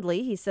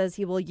rapidly. He says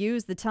he will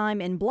use the time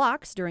in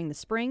blocks during the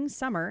spring,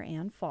 summer,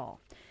 and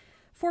fall.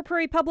 For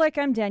Prairie Public,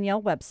 I'm Danielle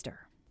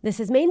Webster. This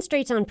is Main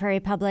Street on Prairie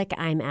Public.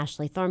 I'm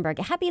Ashley Thornburg.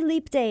 Happy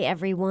Leap Day,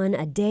 everyone.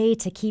 A day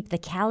to keep the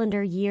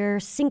calendar year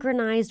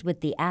synchronized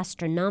with the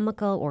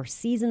astronomical or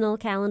seasonal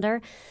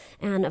calendar.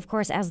 And of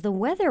course, as the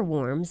weather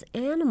warms,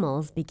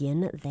 animals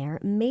begin their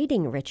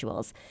mating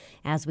rituals.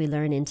 As we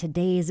learn in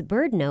today's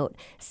bird note,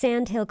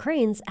 sandhill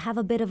cranes have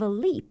a bit of a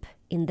leap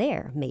in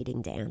their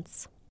mating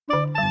dance.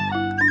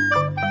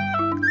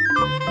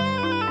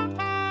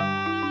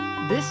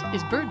 This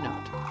is Bird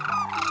Note.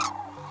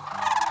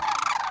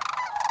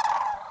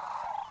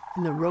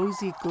 In the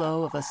rosy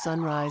glow of a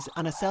sunrise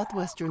on a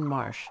southwestern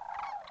marsh,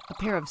 a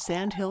pair of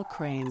sandhill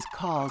cranes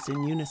calls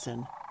in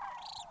unison.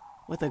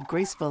 With a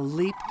graceful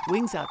leap,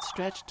 wings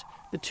outstretched,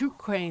 the two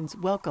cranes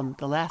welcome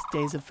the last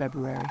days of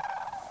February.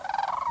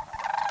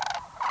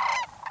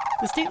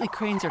 The stately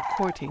cranes are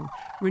courting,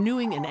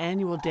 renewing an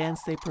annual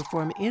dance they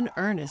perform in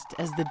earnest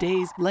as the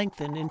days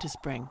lengthen into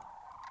spring.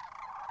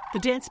 The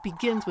dance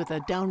begins with a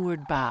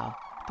downward bow,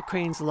 the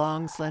cranes'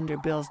 long, slender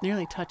bills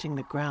nearly touching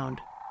the ground.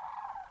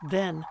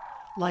 Then,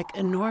 like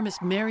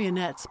enormous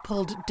marionettes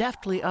pulled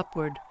deftly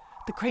upward,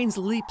 the cranes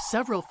leap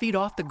several feet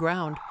off the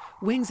ground,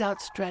 wings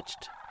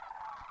outstretched.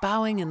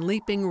 Bowing and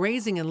leaping,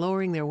 raising and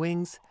lowering their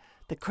wings,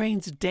 the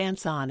cranes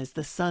dance on as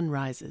the sun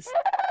rises.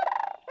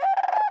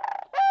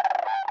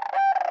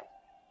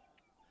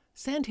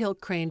 Sandhill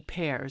crane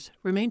pairs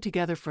remain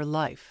together for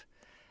life,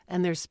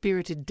 and their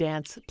spirited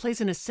dance plays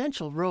an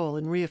essential role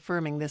in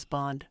reaffirming this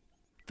bond.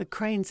 The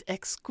cranes'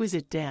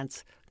 exquisite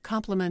dance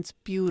complements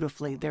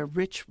beautifully their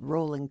rich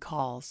rolling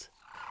calls,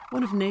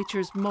 one of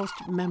nature's most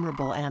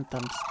memorable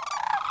anthems.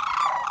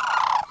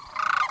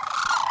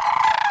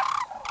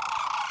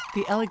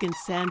 The elegant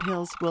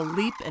sandhills will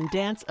leap and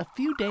dance a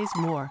few days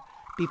more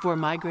before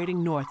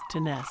migrating north to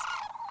nest.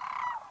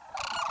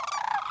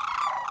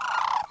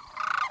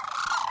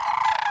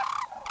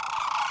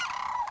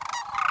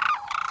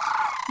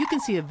 You can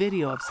see a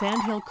video of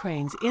sandhill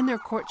cranes in their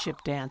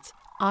courtship dance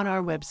on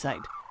our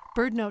website,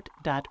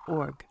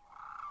 birdnote.org.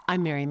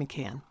 I'm Mary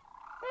McCann.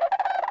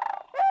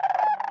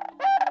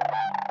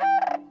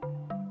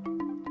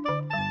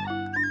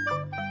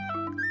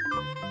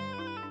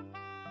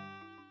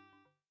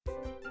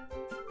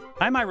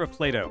 I'm Ira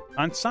Plato.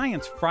 On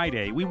Science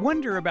Friday, we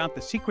wonder about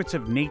the secrets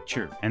of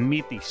nature and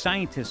meet the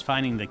scientists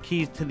finding the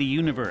keys to the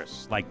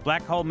universe, like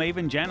black hole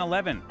maven Jan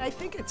 11. I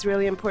think it's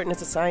really important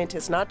as a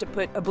scientist not to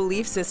put a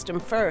belief system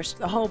first.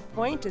 The whole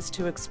point is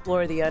to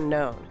explore the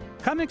unknown.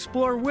 Come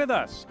explore with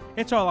us.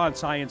 It's all on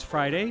Science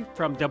Friday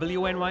from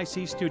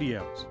WNYC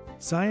Studios.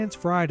 Science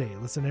Friday.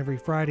 Listen every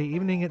Friday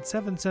evening at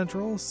 7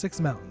 Central, 6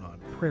 Mountain on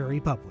Prairie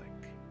Public.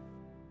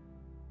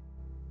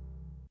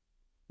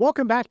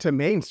 Welcome back to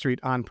Main Street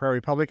on Prairie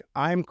Public.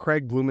 I'm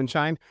Craig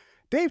Blumenshine.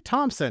 Dave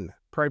Thompson,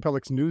 Prairie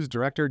Public's news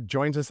director,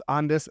 joins us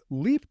on this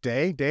leap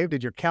day. Dave,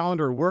 did your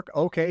calendar work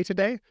okay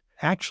today?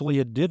 Actually,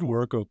 it did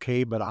work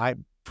okay, but I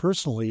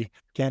personally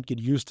can't get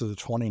used to the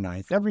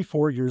 29th. Every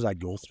 4 years I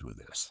go through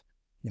this.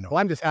 Well,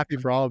 I'm just happy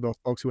for all of those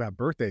folks who have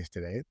birthdays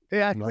today.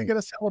 They actually get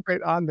to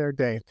celebrate on their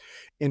day.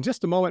 In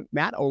just a moment,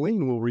 Matt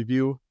Olien will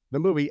review the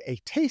movie A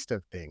Taste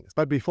of Things.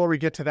 But before we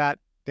get to that,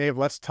 Dave,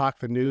 let's talk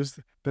the news.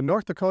 The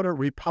North Dakota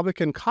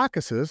Republican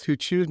caucuses, who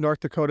choose North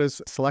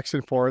Dakota's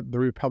selection for the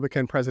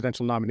Republican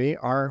presidential nominee,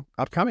 are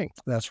upcoming.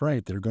 That's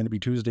right. They're going to be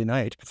Tuesday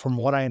night. From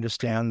what I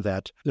understand,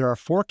 that there are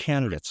 4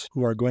 candidates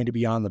who are going to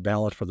be on the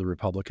ballot for the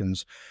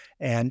Republicans,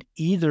 and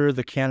either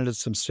the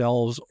candidates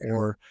themselves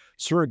or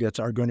surrogates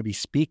are going to be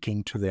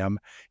speaking to them.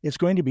 It's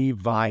going to be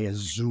via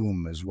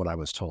Zoom, is what I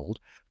was told.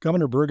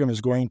 Governor Burgum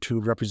is going to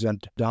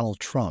represent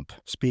Donald Trump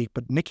speak,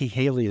 but Nikki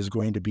Haley is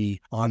going to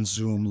be on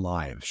Zoom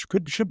live.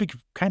 Should be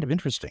kind of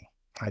interesting,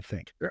 I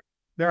think.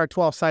 There are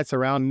 12 sites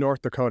around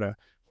North Dakota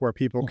where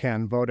people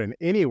can vote, and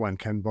anyone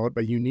can vote,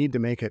 but you need to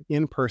make it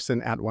in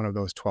person at one of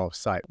those 12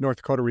 sites. North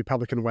Dakota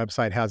Republican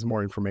website has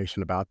more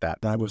information about that.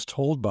 I was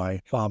told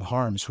by Bob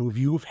Harms, who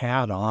you've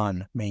had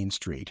on Main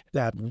Street,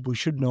 that we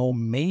should know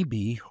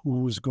maybe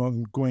who's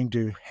going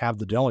to have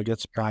the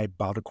delegates by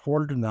about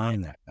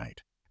 8:45 that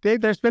night.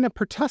 Dave, there's been a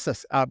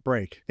pertussis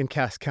outbreak in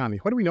Cass County.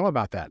 What do we know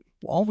about that?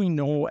 All we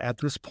know at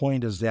this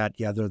point is that,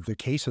 the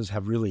cases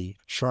have really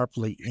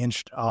sharply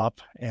inched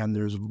up, and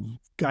there's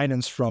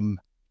guidance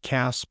from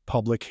Cass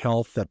Public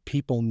Health that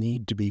people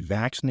need to be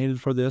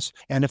vaccinated for this.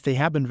 And if they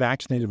have been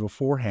vaccinated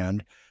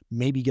beforehand,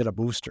 maybe get a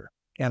booster.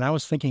 And I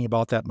was thinking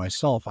about that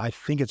myself. I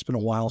think it's been a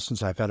while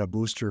since I've had a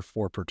booster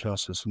for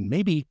pertussis, and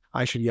maybe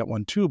I should get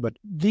one too. But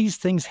these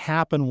things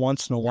happen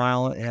once in a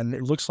while, and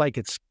it looks like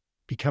it's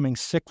becoming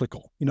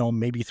cyclical.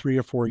 Maybe 3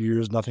 or 4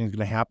 years, nothing's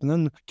going to happen.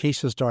 Then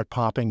cases start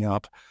popping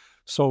up.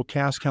 So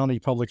Cass County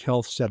Public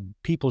Health said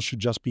people should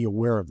just be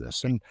aware of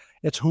this. And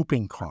it's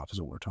whooping cough is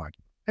what we're talking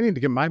about. I need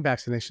to get my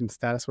vaccination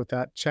status with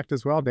that checked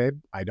as well, Dave.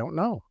 I don't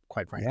know,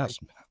 quite frankly. Yes.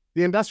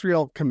 The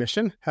Industrial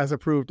Commission has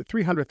approved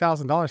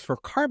 $300,000 for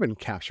carbon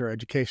capture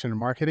education and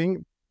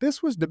marketing.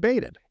 This was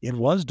debated. It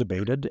was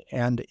debated,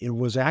 and it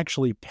was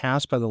actually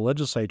passed by the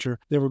legislature.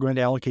 They were going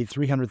to allocate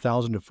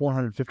 $300,000 to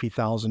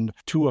 $450,000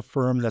 to a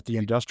firm that the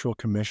Industrial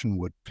Commission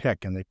would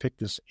pick, and they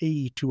picked this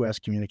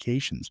AE2S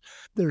Communications.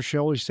 There,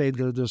 shall we say,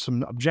 there's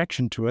some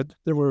objection to it.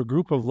 There were a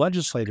group of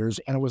legislators,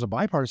 and it was a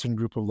bipartisan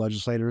group of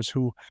legislators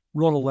who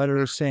wrote a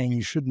letter saying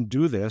you shouldn't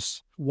do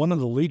this. One of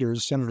the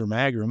leaders, Senator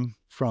Magrum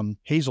from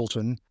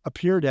Hazelton,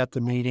 appeared at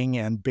the meeting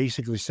and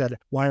basically said,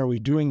 why are we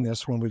doing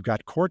this when we've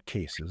got court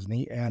cases?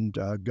 And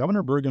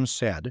Governor Burgum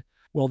said,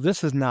 well,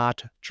 this is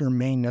not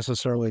germane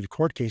necessarily to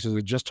court cases.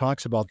 It just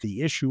talks about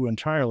the issue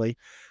entirely.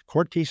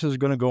 Court cases are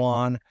going to go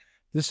on.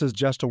 This is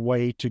just a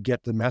way to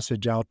get the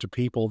message out to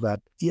people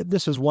that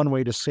this is one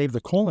way to save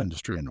the coal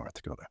industry in North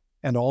Dakota.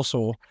 And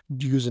also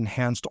use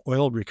enhanced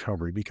oil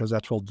recovery, because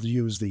that's what we'll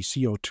use the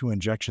CO2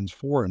 injections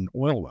for in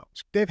oil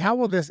wells. Dave, how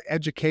will this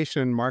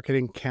education and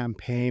marketing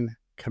campaign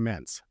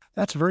commence?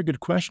 That's a very good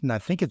question. I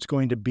think it's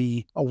going to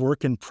be a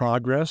work in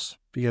progress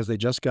because they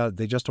just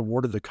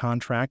awarded the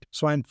contract.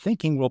 So I'm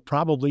thinking we'll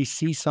probably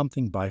see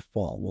something by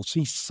fall. We'll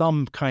see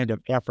some kind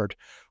of effort,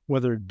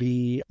 whether it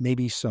be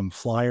maybe some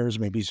flyers,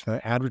 maybe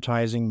some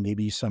advertising,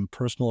 maybe some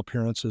personal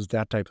appearances,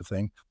 that type of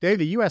thing. Dave,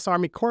 the U.S.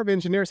 Army Corps of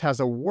Engineers has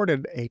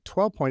awarded a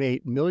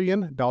 $12.8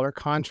 million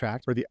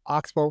contract for the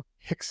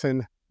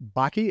Oxbow-Hickson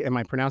Baki, am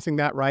I pronouncing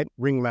that right?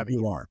 Ring levee.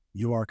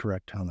 You are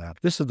correct on that.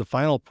 This is the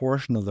final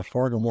portion of the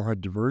Fargo-Moorhead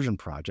Diversion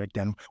Project,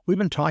 and we've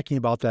been talking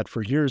about that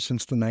for years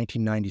since the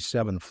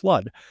 1997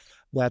 flood,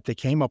 that they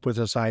came up with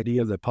this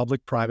idea of the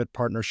public-private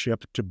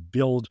partnership to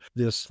build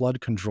this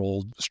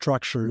flood-controlled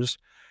structures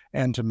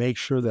and to make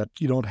sure that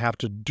you don't have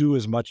to do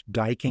as much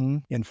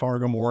diking in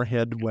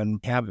Fargo-Moorhead when you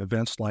have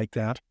events like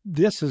that.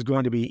 This is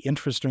going to be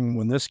interesting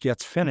when this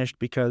gets finished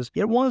because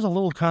it was a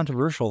little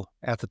controversial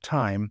at the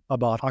time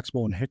about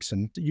Oxbow and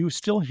Hickson. You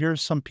still hear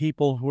some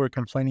people who are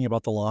complaining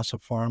about the loss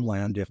of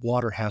farmland if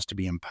water has to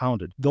be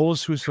impounded.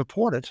 Those who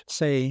support it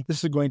say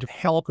this is going to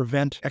help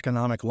prevent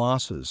economic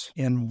losses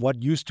in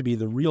what used to be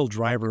the real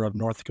driver of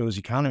North Dakota's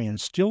economy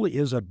and still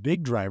is a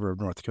big driver of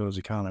North Dakota's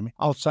economy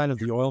outside of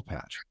the oil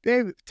patch.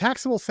 Dave,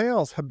 taxable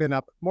sales have been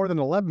up more than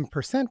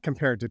 11%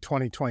 compared to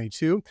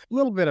 2022. A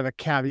little bit of a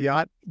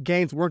caveat,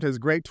 gains weren't as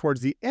great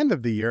towards the end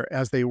of the year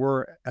as they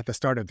were at the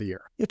start of the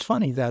year. It's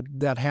funny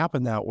that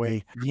happened that way.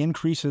 The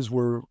increases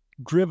were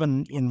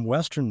driven in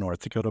western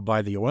North Dakota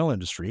by the oil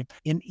industry.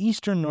 In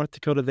eastern North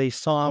Dakota, they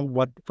saw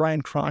what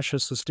Brian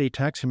Crocious, the state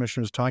tax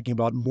commissioner, is talking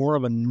about, more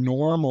of a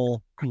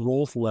normal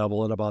growth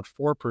level at about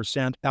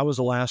 4%. That was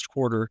the last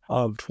quarter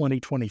of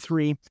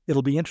 2023.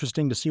 It'll be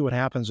interesting to see what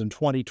happens in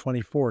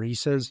 2024. He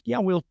says,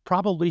 we'll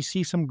probably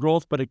see some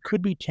growth, but it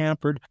could be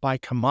tempered by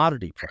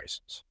commodity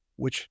prices,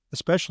 which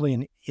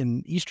especially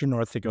in eastern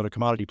North Dakota,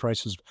 commodity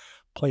prices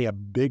play a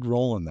big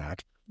role in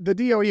that. The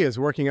DOE is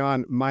working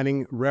on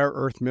mining rare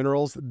earth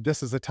minerals.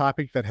 This is a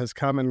topic that has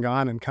come and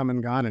gone,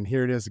 and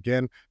here it is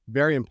again.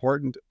 Very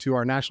important to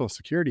our national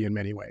security in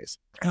many ways.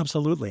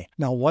 Absolutely.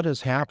 Now, what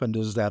has happened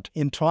is that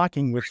in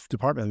talking with the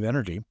Department of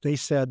Energy, they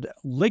said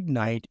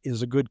lignite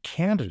is a good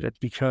candidate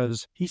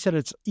because he said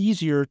it's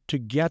easier to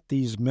get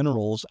these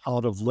minerals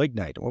out of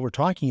lignite. What we're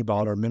talking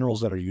about are minerals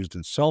that are used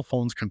in cell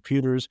phones,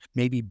 computers,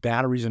 maybe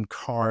batteries in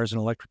cars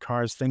and electric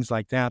cars, things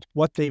like that.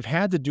 What they've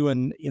had to do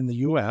in the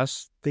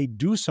U.S., they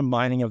do some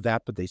mining beginning of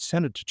that, but they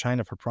send it to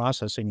China for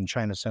processing, and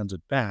China sends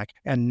it back.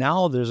 And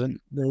now there's an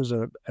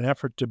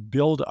effort to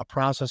build a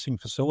processing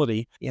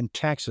facility in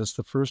Texas,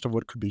 the first of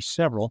what could be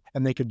several,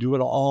 and they could do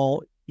it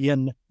all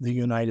in the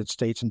United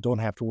States and don't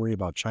have to worry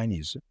about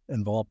Chinese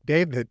involved.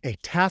 Dave, a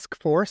task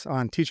force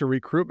on teacher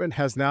recruitment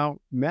has now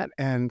met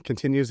and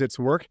continues its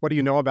work. What do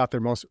you know about their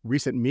most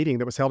recent meeting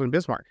that was held in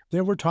Bismarck?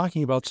 They were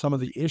talking about some of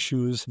the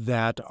issues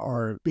that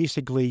are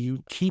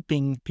basically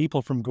keeping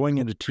people from going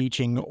into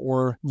teaching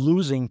or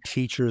losing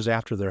teachers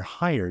after they're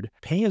hired.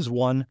 Pay is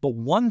one, but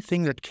one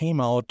thing that came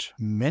out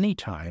many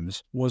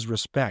times was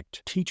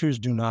respect. Teachers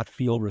do not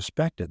feel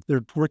respected.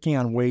 They're working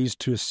on ways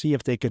to see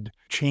if they could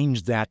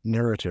change that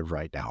narrative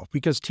right now,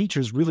 because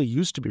teachers really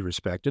used to be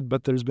respected,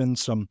 but there's been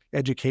some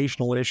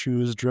educational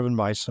issues driven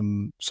by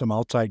some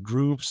outside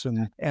groups,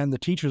 and the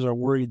teachers are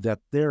worried that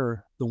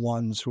they're the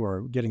ones who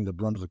are getting the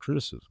brunt of the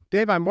criticism.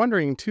 Dave, I'm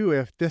wondering too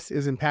if this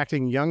is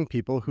impacting young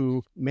people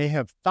who may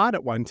have thought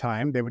at one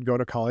time they would go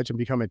to college and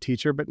become a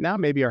teacher, but now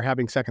maybe are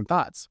having second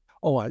thoughts.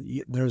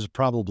 There's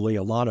probably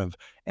a lot of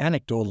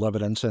anecdotal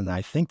evidence, and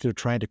I think they're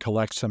trying to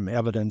collect some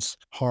evidence,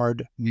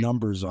 hard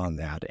numbers on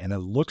that. And it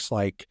looks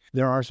like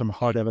there are some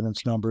hard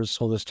evidence numbers.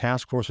 So this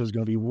task force is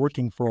going to be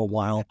working for a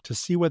while to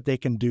see what they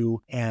can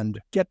do and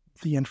get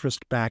the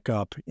interest back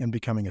up in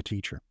becoming a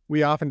teacher.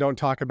 We often don't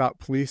talk about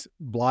police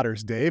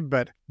blotters, Dave,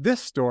 but this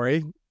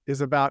story is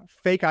about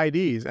fake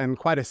IDs and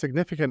quite a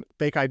significant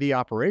fake ID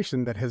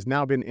operation that has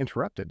now been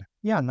interrupted.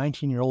 Yeah, a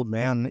 19-year-old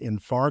man in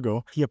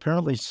Fargo. He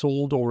apparently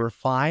sold over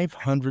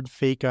 500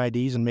 fake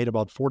IDs and made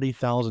about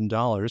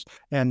 $40,000.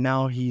 And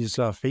now he's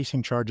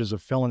facing charges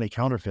of felony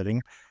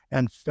counterfeiting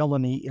and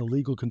felony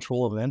illegal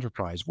control of an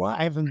enterprise. Well,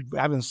 I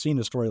haven't seen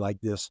a story like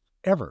this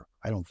ever,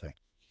 I don't think.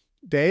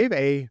 Dave,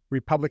 a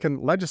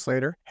Republican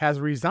legislator, has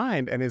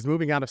resigned and is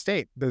moving out of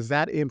state. Does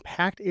that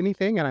impact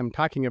anything? And I'm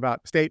talking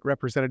about State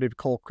Representative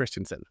Cole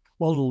Christensen.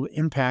 Well, it'll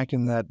impact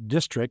in that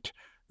district.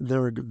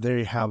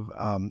 They have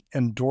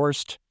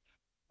endorsed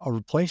a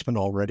replacement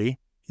already.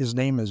 His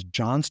name is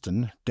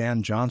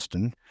Dan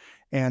Johnston,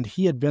 and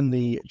he had been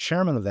the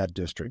chairman of that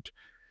district.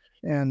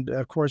 And,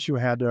 of course, you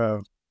had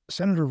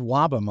Senator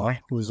Wabama,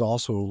 who is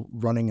also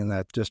running in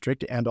that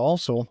district, and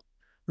also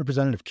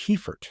Representative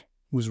Kiefert,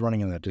 who's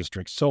running in that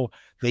district. So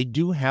they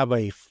do have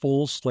a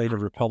full slate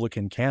of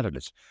Republican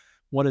candidates.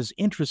 What is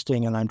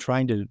interesting, and I'm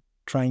trying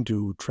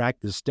to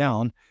track this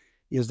down,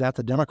 is that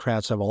the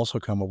Democrats have also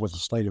come up with a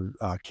slate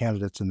of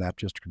candidates in that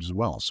district as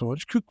well. So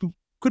it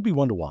could be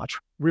one to watch.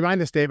 Remind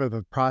us, Dave, of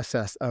the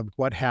process of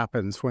what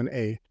happens when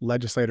a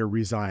legislator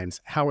resigns.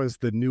 How is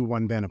the new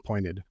one then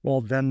appointed?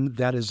 Well, then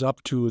that is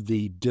up to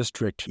the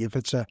district. If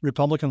it's a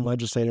Republican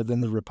legislator,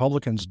 then the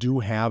Republicans do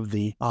have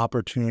the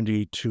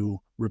opportunity to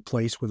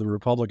replace with a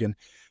Republican.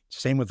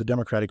 Same with the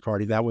Democratic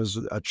Party. That was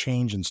a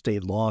change in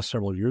state law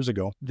several years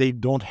ago. They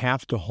don't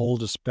have to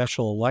hold a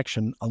special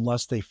election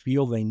unless they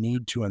feel they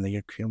need to, and they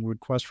can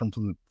request from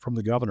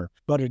the governor.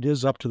 But it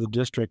is up to the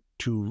district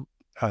to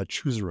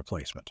choose a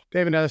replacement.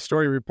 Dave, another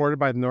story reported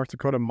by the North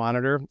Dakota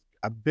Monitor.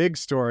 A big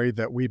story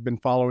that we've been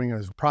following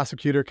as a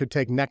prosecutor could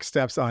take next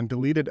steps on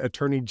deleted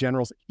attorney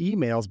general's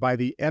emails by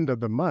the end of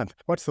the month.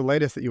 What's the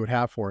latest that you would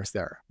have for us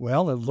there?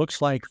 Well, it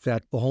looks like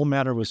that the whole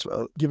matter was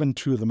given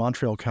to the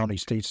Montreal County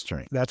State's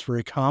Attorney. That's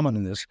very common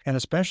in this, and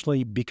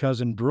especially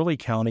because in Burleigh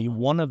County,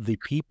 one of the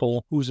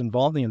people who's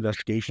involved in the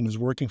investigation is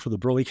working for the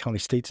Burleigh County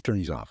State's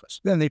Attorney's office.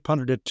 Then they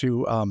punted it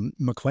to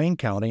McLean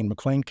County, and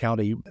McLean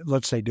County,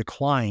 let's say,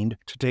 declined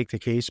to take the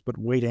case, but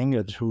Wade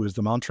Engett, who is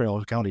the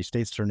Montreal County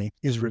State's Attorney,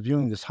 is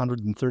reviewing this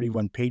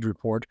 131-page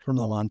report from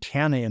the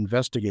Montana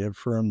investigative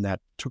firm that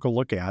took a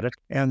look at it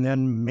and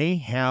then may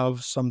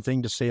have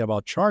something to say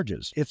about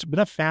charges. It's been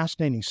a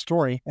fascinating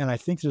story, and I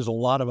think there's a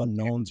lot of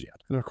unknowns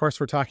yet. And of course,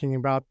 we're talking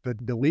about the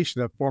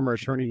deletion of former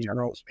Attorney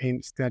General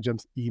Payne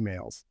Stejum's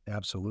emails.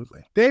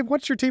 Absolutely. Dave,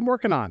 what's your team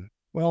working on?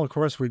 Well, of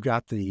course, we've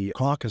got the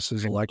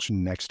caucuses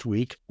election next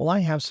week. Well, I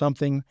have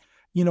something.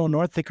 You know,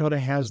 North Dakota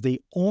has the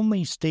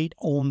only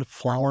state-owned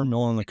flour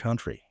mill in the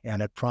country,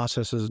 and it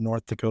processes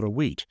North Dakota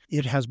wheat.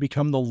 It has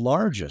become the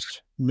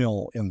largest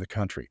mill in the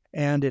country,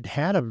 and it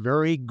had a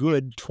very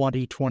good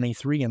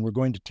 2023, and we're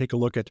going to take a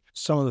look at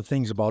some of the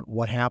things about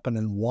what happened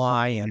and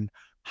why and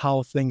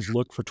how things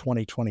look for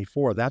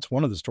 2024. That's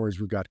one of the stories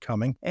we've got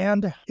coming.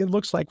 And it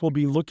looks like we'll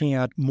be looking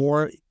at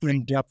more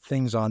in-depth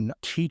things on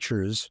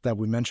teachers that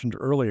we mentioned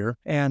earlier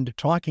and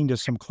talking to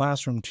some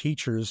classroom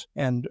teachers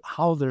and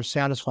how they're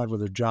satisfied with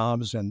their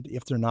jobs, and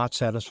if they're not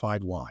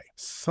satisfied, why.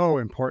 So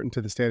important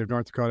to the state of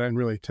North Dakota and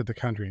really to the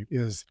country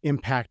is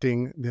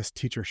impacting this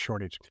teacher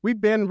shortage. We've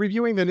been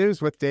reviewing the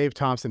news with Dave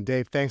Thompson.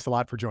 Dave, thanks a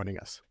lot for joining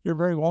us. You're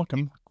very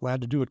welcome.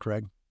 Glad to do it,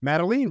 Craig.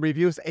 Madeline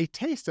reviews A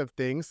Taste of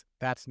Things.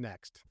 That's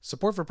next.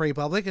 Support for Prairie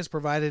Public is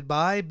provided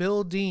by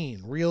Bill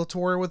Dean,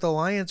 Realtor with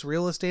Alliance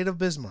Real Estate of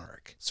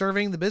Bismarck,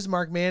 serving the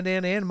Bismarck,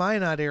 Mandan, and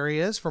Minot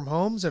areas from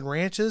homes and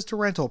ranches to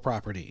rental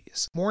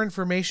properties. More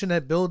information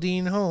at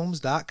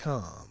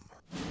BillDeanHomes.com.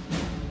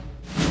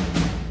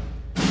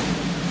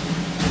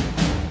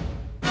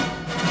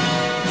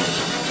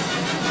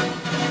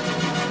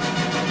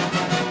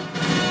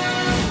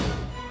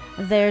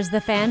 there's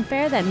the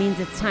fanfare. That means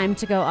it's time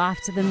to go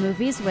off to the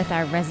movies with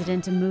our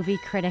resident movie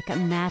critic,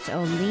 Matt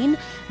Olien.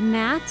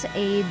 Matt,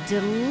 a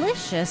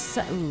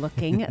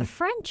delicious-looking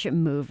French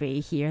movie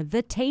here,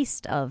 The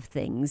Taste of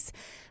Things.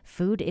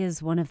 Food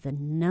is one of the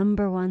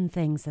number one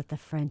things that the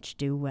French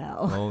do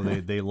well. Oh,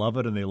 they love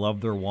it, and they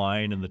love their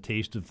wine, and The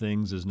Taste of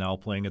Things is now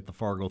playing at the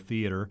Fargo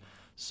Theater.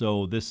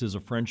 So this is a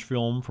French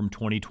film from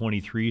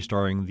 2023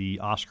 starring the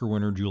Oscar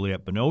winner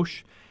Juliette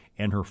Binoche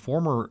and her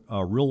former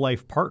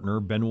real-life partner,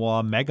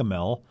 Benoit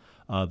Magimel.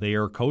 They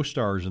are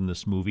co-stars in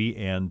this movie,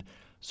 and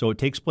so it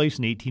takes place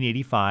in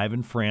 1885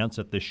 in France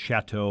at this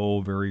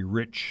chateau. Very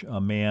rich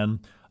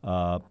man,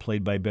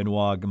 played by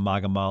Benoit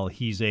Magimel.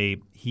 He's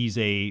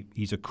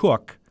a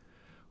cook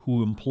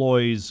who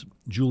employs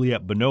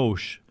Juliette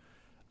Binoche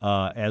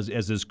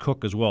as his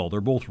cook as well.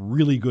 They're both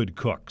really good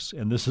cooks,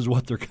 and this is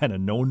what they're kind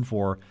of known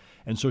for.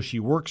 And so she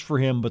works for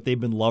him, but they've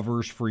been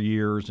lovers for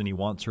years, and he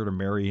wants her to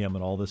marry him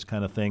and all this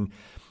kind of thing.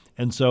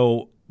 And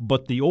so,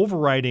 but the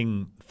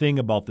overriding thing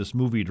about this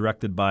movie,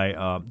 directed by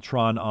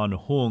Tran Anh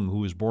Hung, who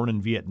was born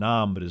in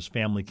Vietnam, but his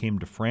family came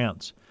to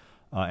France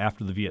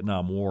after the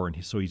Vietnam War,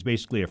 and so he's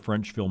basically a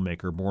French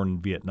filmmaker born in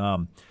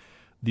Vietnam.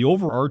 The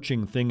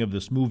overarching thing of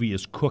this movie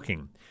is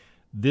cooking.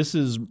 This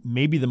is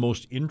maybe the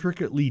most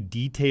intricately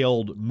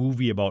detailed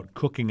movie about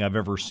cooking I've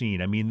ever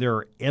seen. I mean, there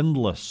are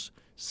endless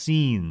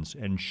scenes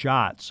and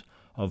shots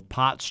of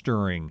pot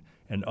stirring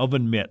and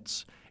oven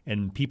mitts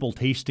and people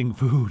tasting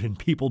food and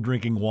people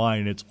drinking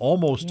wine. It's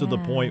almost to the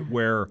point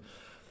where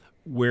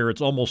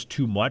it's almost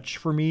too much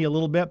for me a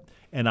little bit.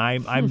 And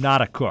I'm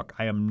not a cook.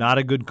 I am not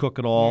a good cook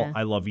at all. Yeah.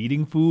 I love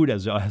eating food,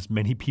 as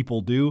many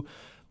people do.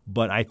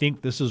 But I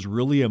think this is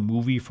really a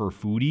movie for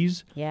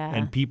foodies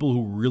and people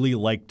who really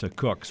like to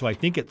cook. So I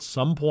think at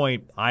some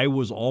point I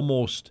was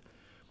almost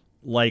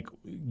like,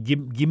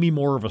 give me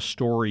more of a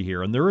story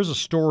here. And there is a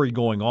story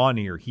going on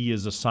here. He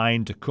is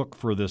assigned to cook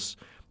for this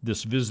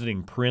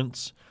visiting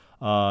prince.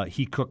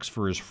 He cooks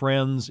for his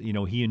friends. You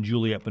know, he and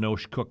Juliette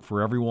Binoche cook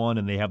for everyone,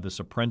 and they have this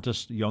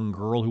apprentice young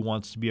girl who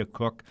wants to be a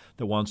cook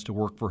that wants to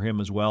work for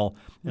him as well.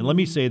 And let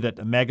me say that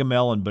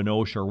Magimel and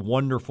Binoche are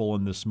wonderful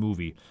in this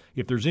movie.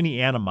 If there's any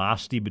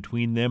animosity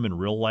between them in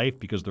real life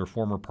because they're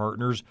former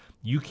partners,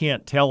 you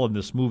can't tell in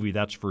this movie,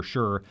 that's for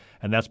sure,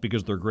 and that's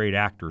because they're great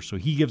actors. So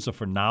he gives a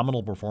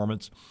phenomenal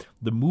performance.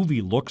 The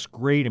movie looks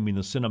great. I mean,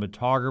 the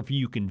cinematography,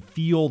 you can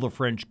feel the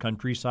French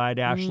countryside,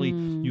 Ashley.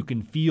 You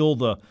can feel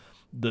the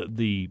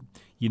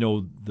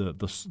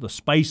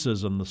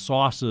spices and the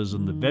sauces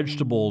and the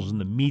vegetables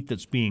and the meat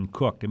that's being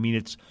cooked. I mean,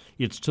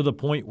 it's to the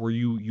point where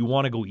you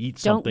want to go eat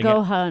something. Don't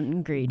go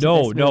hungry to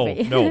this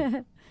movie.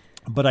 No.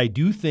 But I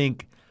do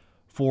think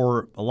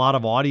for a lot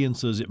of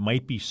audiences, it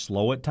might be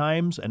slow at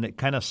times, and it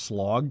kind of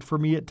slogged for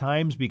me at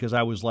times because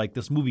I was like,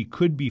 this movie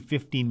could be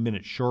 15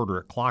 minutes shorter.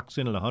 It clocks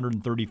in at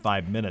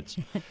 135 minutes.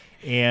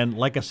 And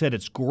like I said,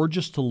 it's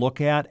gorgeous to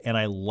look at, and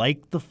I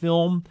like the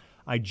film.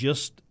 I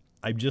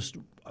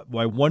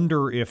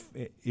wonder if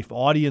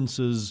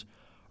audiences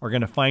are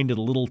going to find it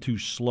a little too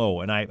slow.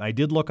 And I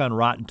did look on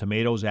Rotten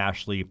Tomatoes,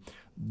 Ashley.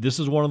 This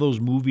is one of those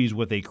movies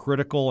with a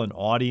critical and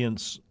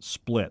audience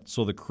split.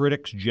 So the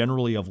critics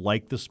generally have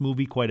liked this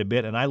movie quite a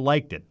bit, and I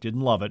liked it,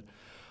 didn't love it.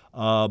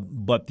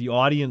 But the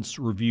audience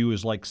review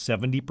is like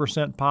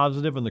 70%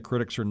 positive, and the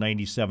critics are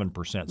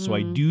 97%. So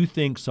I do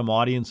think some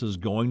audiences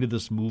going to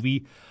this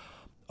movie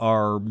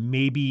are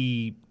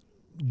maybe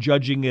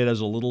judging it as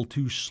a little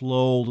too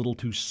slow, a little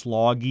too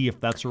sloggy, if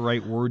that's the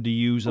right word to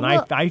use. And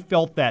I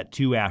felt that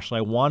too, Ashley.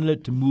 I wanted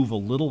it to move a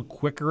little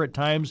quicker at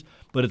times,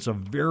 but it's a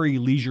very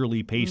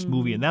leisurely paced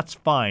movie, and that's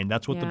fine.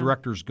 That's what the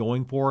director's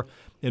going for.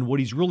 And what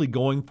he's really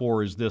going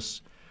for is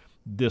this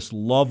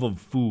love of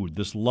food,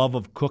 this love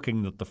of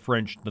cooking that the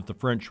French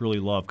really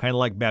love, kind of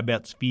like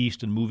Babette's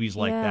Feast and movies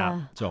like that.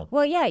 So,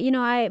 well, yeah,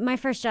 my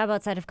first job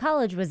outside of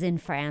college was in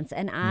France,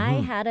 and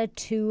I had a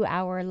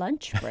 2-hour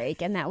lunch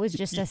break, and that was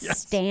just a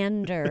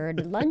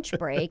standard lunch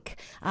break,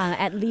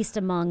 at least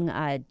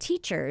among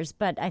teachers.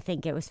 But I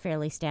think it was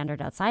fairly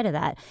standard outside of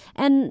that.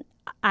 And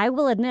I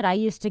will admit, I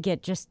used to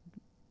get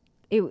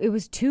it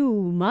was too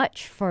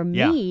much for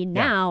me.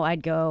 Now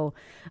I'd go,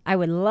 I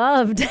would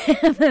love to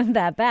have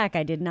that back.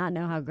 I did not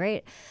know how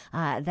great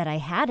that I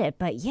had it.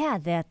 But yeah,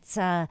 that's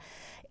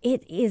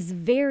it is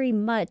very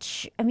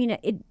much, I mean,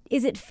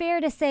 is it fair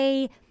to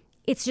say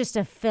it's just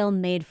a film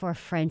made for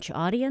French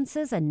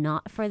audiences and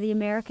not for the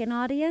American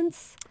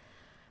audience?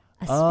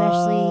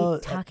 Especially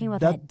talking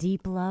about that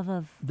deep love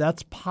of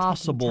that's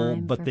possible,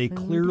 but they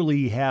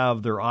clearly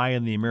have their eye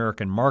on the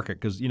American market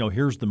because,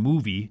 here's the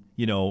movie,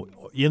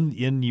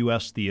 in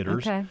U.S.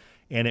 theaters,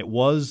 and it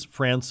was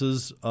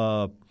France's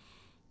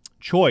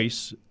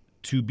choice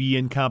to be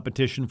in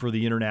competition for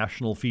the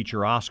International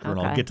Feature Oscar,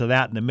 and I'll get to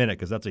that in a minute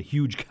because that's a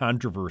huge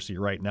controversy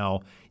right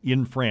now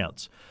in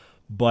France.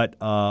 But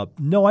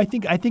no, I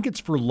think it's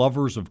for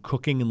lovers of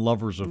cooking and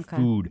lovers of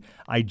food.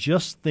 I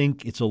just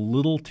think it's a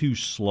little too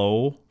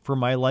slow for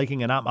my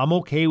liking, and I'm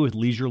okay with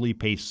leisurely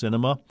paced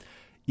cinema.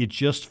 it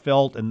just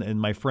felt, and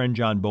my friend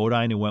John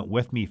Bodine, who went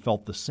with me,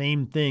 felt the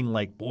same thing,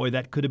 like, boy,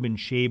 that could have been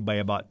shaved by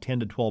about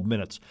 10 to 12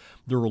 minutes.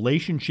 The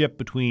relationship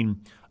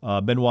between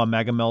Benoit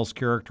Magamel's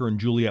character and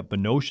Juliette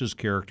Binoche's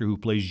character, who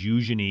plays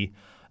Eugenie,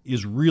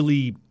 is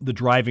really the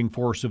driving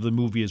force of the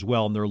movie as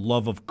well, and their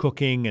love of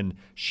cooking, and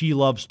she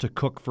loves to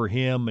cook for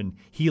him, and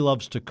he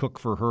loves to cook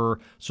for her.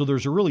 So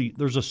there's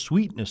a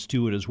sweetness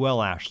to it as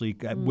well, Ashley,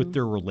 with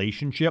their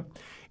relationship,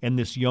 and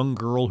this young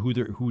girl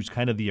who's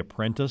kind of the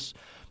apprentice.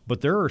 But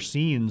there are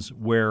scenes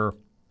where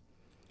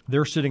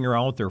they're sitting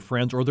around with their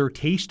friends, or they're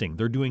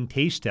doing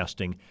taste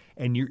testing,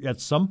 and at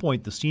some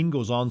point the scene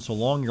goes on so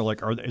long, you're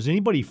like, is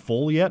anybody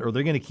full yet, or are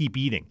they going to keep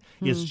eating?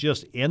 It's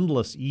just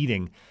endless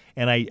eating.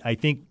 And I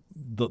think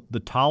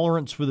the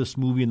tolerance for this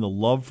movie and the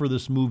love for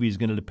this movie is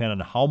going to depend on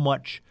how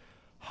much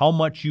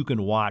you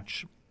can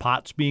watch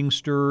pots being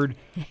stirred,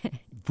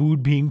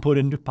 food being put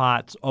into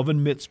pots,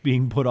 oven mitts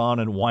being put on,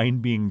 and wine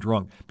being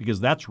drunk, because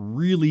that's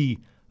really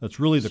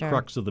the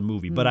crux of the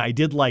movie. But I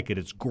did like it.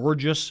 It's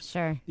gorgeous.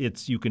 Sure.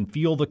 You can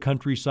feel the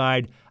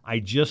countryside. I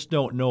just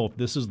don't know if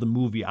this is the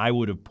movie I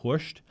would have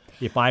pushed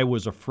if I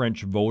was a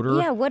French voter.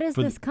 Yeah, what is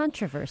this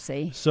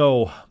controversy?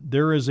 So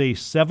there is a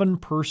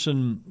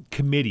 7-person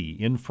committee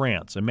in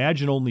France.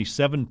 Imagine only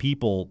 7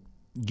 people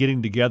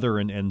getting together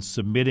and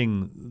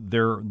submitting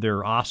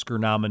their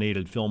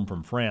Oscar-nominated film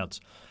from France.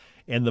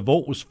 And the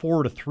vote was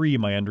 4-3,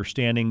 my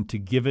understanding, to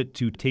give it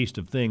to Taste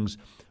of Things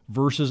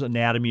versus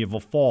Anatomy of a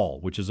Fall,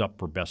 which is up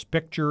for Best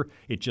Picture.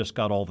 It just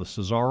got all the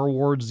César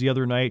Awards the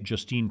other night.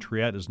 Justine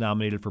Triet is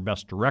nominated for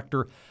Best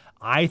Director.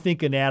 I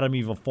think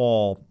Anatomy of a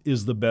Fall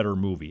is the better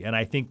movie, and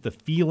I think the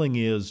feeling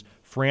is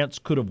France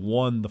could have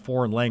won the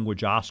foreign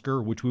language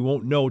Oscar, which we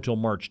won't know till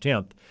March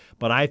 10th,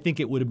 but I think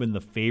it would have been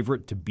the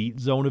favorite to beat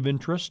Zone of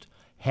Interest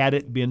had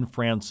it been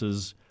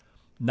France's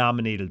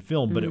nominated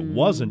film, but it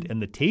wasn't,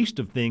 and the Taste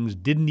of Things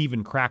didn't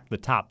even crack the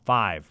top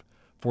 5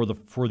 for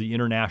the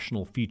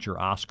International Feature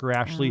Oscar,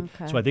 Ashley.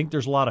 Okay. So I think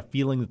there's a lot of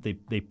feeling that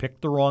they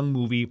picked the wrong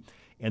movie,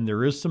 and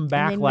there is some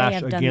backlash and they may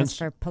have against. done this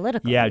for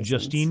political yeah, reasons.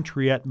 Justine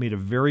Triet made a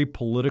very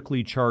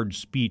politically charged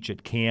speech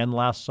at Cannes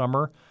last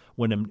summer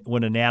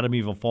when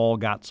Anatomy of a Fall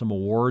got some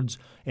awards,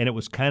 and it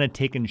was kind of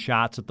taking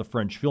shots at the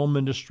French film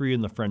industry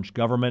and the French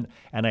government.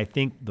 And I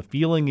think the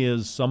feeling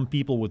is some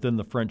people within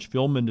the French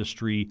film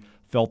industry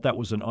felt that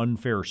was an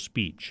unfair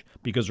speech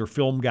because her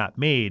film got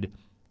made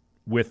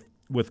with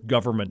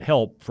government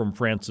help from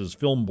France's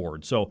film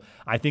board. So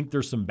I think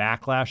there's some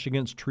backlash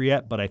against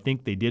Triet, but I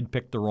think they did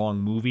pick the wrong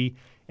movie,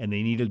 and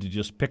they needed to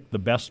just pick the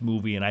best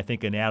movie. And I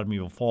think Anatomy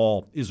of a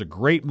Fall is a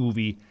great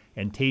movie,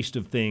 and Taste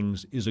of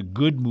Things is a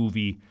good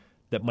movie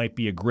that might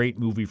be a great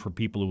movie for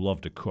people who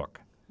love to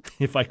cook,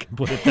 if I can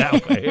put it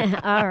that way.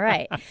 All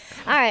right.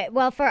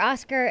 Well, for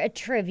Oscar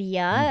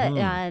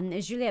trivia,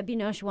 Juliette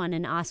Binoche won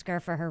an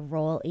Oscar for her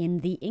role in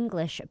The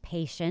English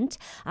Patient,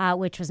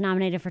 which was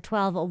nominated for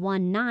 12,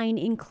 won 9,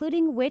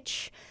 including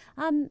which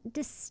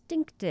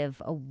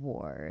distinctive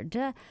award.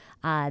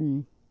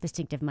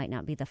 Distinctive might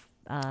not be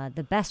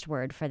the best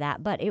word for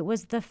that, but it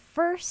was the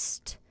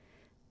first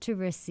to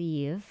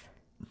receive.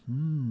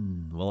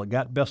 Well, it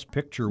got Best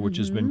Picture, which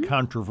has been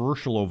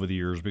controversial over the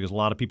years because a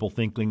lot of people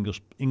think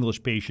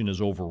English Patient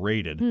is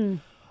overrated.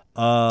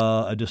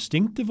 A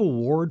distinctive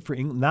award for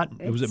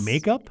was it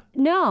makeup?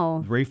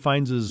 No. Ray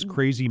Fiennes'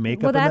 crazy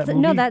makeup well,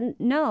 in that movie?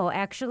 No,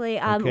 actually.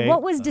 Okay.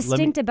 What was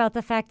distinct about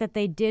the fact that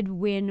they did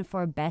win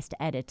for Best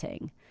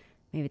Editing?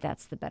 Maybe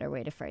that's the better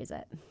way to phrase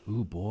it.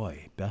 Ooh,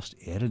 boy, Best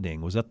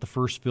Editing. Was that the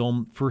first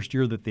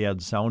year that they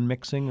had sound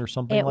mixing or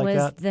something like that? It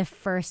was the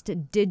first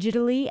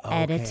digitally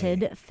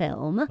edited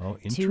film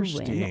to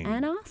win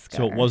an Oscar.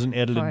 So it wasn't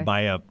edited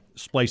by a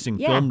splicing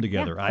film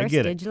together. Yeah, I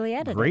get it. digitally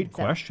edited. Great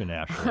question,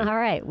 Ashley. All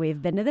right, we've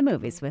been to the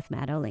movies with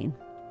Matt Olien.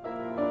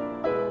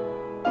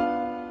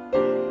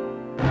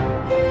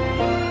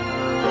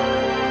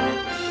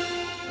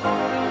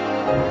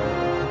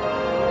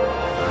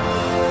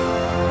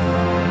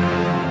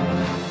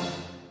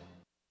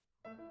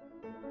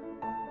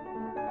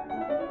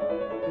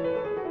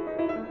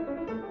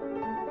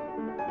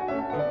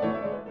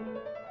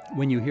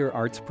 When you hear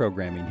arts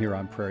programming here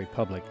on Prairie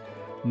Public,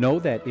 know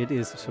that it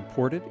is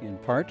supported in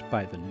part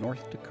by the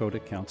North Dakota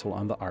Council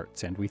on the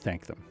Arts, and we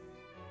thank them.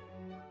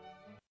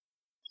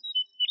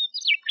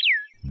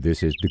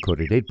 This is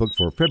Dakota Datebook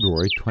for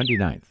February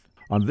 29th.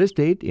 On this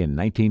date in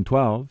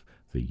 1912,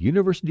 the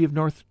University of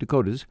North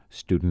Dakota's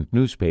student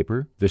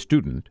newspaper, The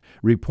Student,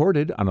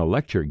 reported on a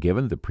lecture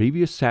given the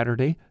previous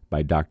Saturday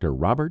by Dr.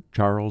 Robert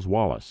Charles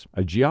Wallace,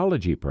 a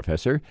geology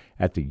professor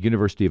at the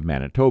University of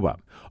Manitoba.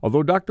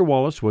 Although Dr.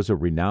 Wallace was a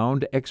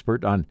renowned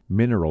expert on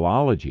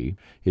mineralogy,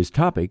 his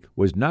topic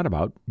was not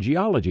about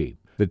geology.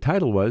 The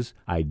title was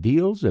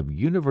Ideals of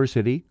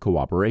University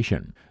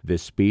Cooperation.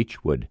 This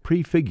speech would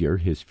prefigure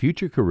his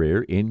future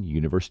career in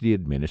university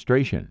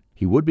administration.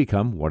 he would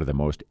become one of the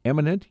most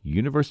eminent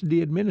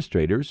university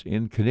administrators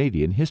in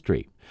Canadian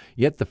history.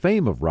 Yet the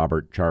fame of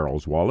Robert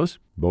Charles Wallace,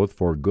 both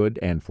for good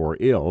and for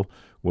ill,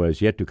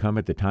 was yet to come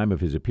at the time of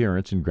his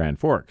appearance in Grand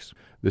Forks.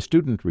 The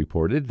student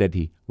reported that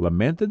he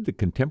lamented the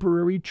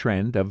contemporary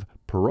trend of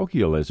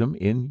parochialism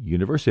in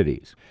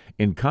universities.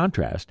 In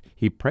contrast,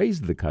 he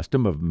praised the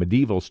custom of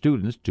medieval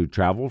students to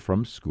travel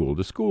from school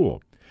to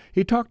school.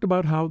 He talked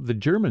about how the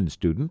German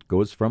student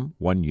goes from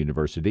one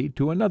university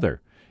to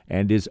another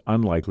and is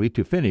unlikely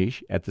to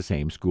finish at the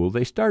same school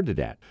they started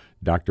at.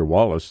 Dr.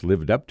 Wallace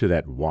lived up to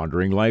that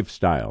wandering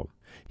lifestyle.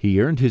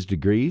 He earned his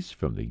degrees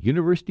from the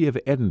University of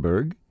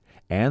Edinburgh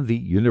and the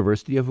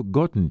University of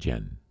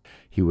Göttingen.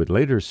 He would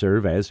later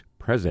serve as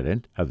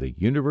president of the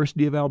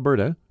University of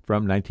Alberta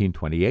from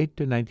 1928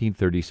 to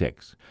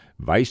 1936,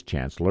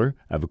 vice-chancellor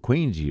of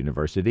Queen's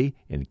University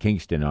in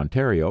Kingston,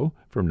 Ontario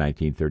from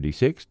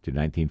 1936 to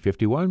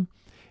 1951,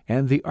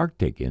 and the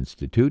Arctic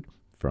Institute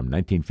from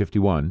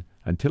 1951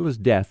 until his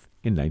death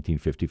in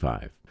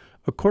 1955.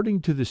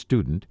 According to the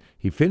student,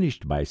 he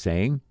finished by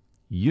saying,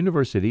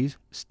 "Universities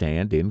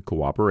stand in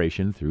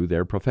cooperation through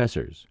their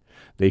professors.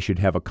 They should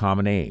have a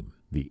common aim,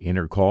 the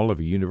inner call of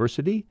a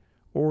university,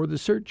 or the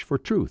search for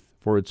truth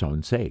for its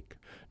own sake."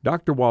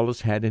 Dr.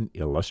 Wallace had an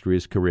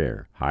illustrious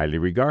career, highly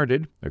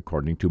regarded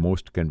according to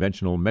most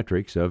conventional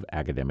metrics of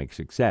academic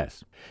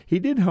success. He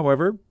did,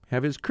 however,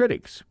 have his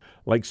critics.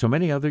 Like so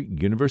many other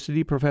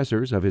university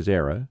professors of his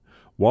era,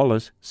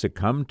 Wallace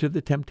succumbed to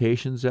the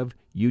temptations of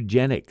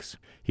eugenics.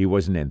 He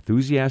was an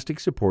enthusiastic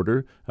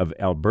supporter of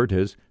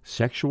Alberta's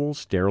Sexual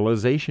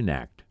Sterilization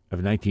Act of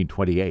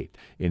 1928.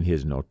 In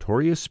his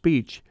notorious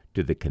speech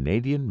to the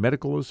Canadian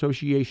Medical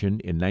Association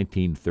in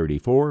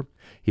 1934,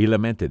 he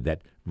lamented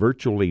that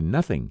virtually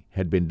nothing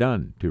had been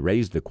done to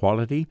raise the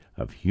quality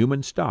of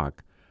human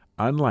stock,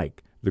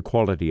 unlike the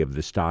quality of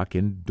the stock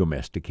in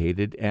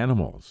domesticated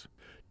animals.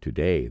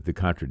 Today, the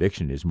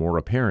contradiction is more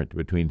apparent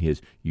between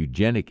his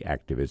eugenic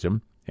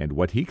activism and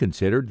what he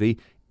considered the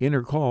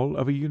inner call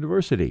of a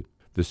university,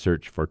 the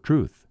search for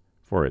truth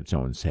for its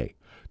own sake.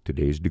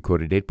 Today's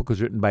Dakota Datebook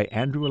was written by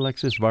Andrew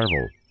Alexis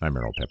Varvel. I'm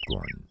Errol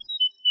Pepcorn.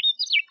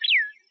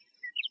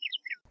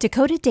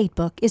 Dakota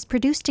Datebook is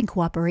produced in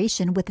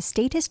cooperation with the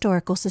State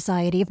Historical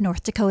Society of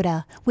North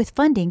Dakota, with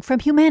funding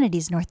from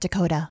Humanities North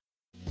Dakota.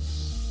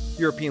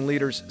 European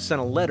leaders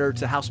sent a letter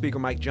to House Speaker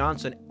Mike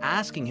Johnson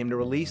asking him to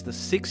release the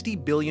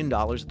 $60 billion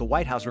the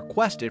White House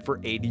requested for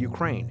aid to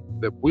Ukraine.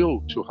 The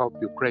will to help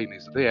Ukraine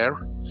is there,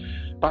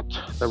 but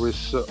there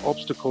is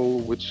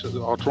obstacles which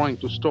are trying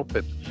to stop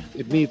it.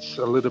 It needs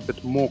a little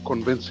bit more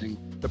convincing.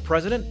 The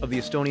president of the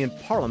Estonian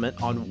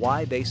parliament on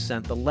why they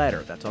sent the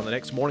letter. That's on the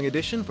next morning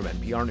edition from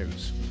NPR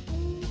News.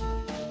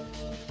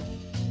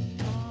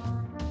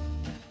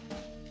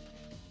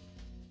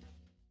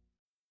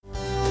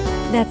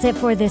 That's it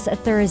for this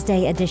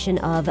Thursday edition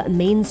of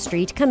Main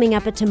Street. Coming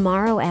up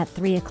tomorrow at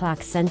 3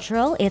 o'clock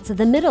Central, it's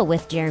The Middle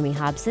with Jeremy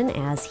Hobson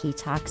as he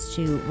talks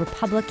to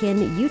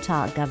Republican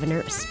Utah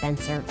Governor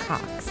Spencer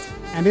Cox.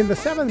 And in the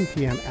 7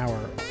 p.m. hour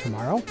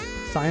tomorrow,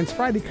 Science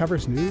Friday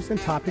covers news and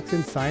topics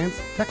in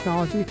science,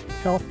 technology,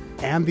 health,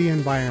 and the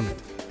environment.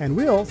 And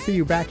we'll see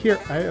you back here,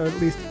 at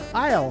least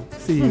I'll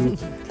see you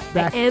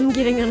back. I am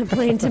getting on a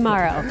plane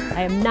tomorrow.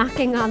 I am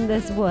knocking on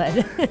this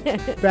wood.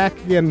 Back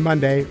again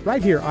Monday,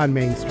 right here on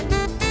Main Street.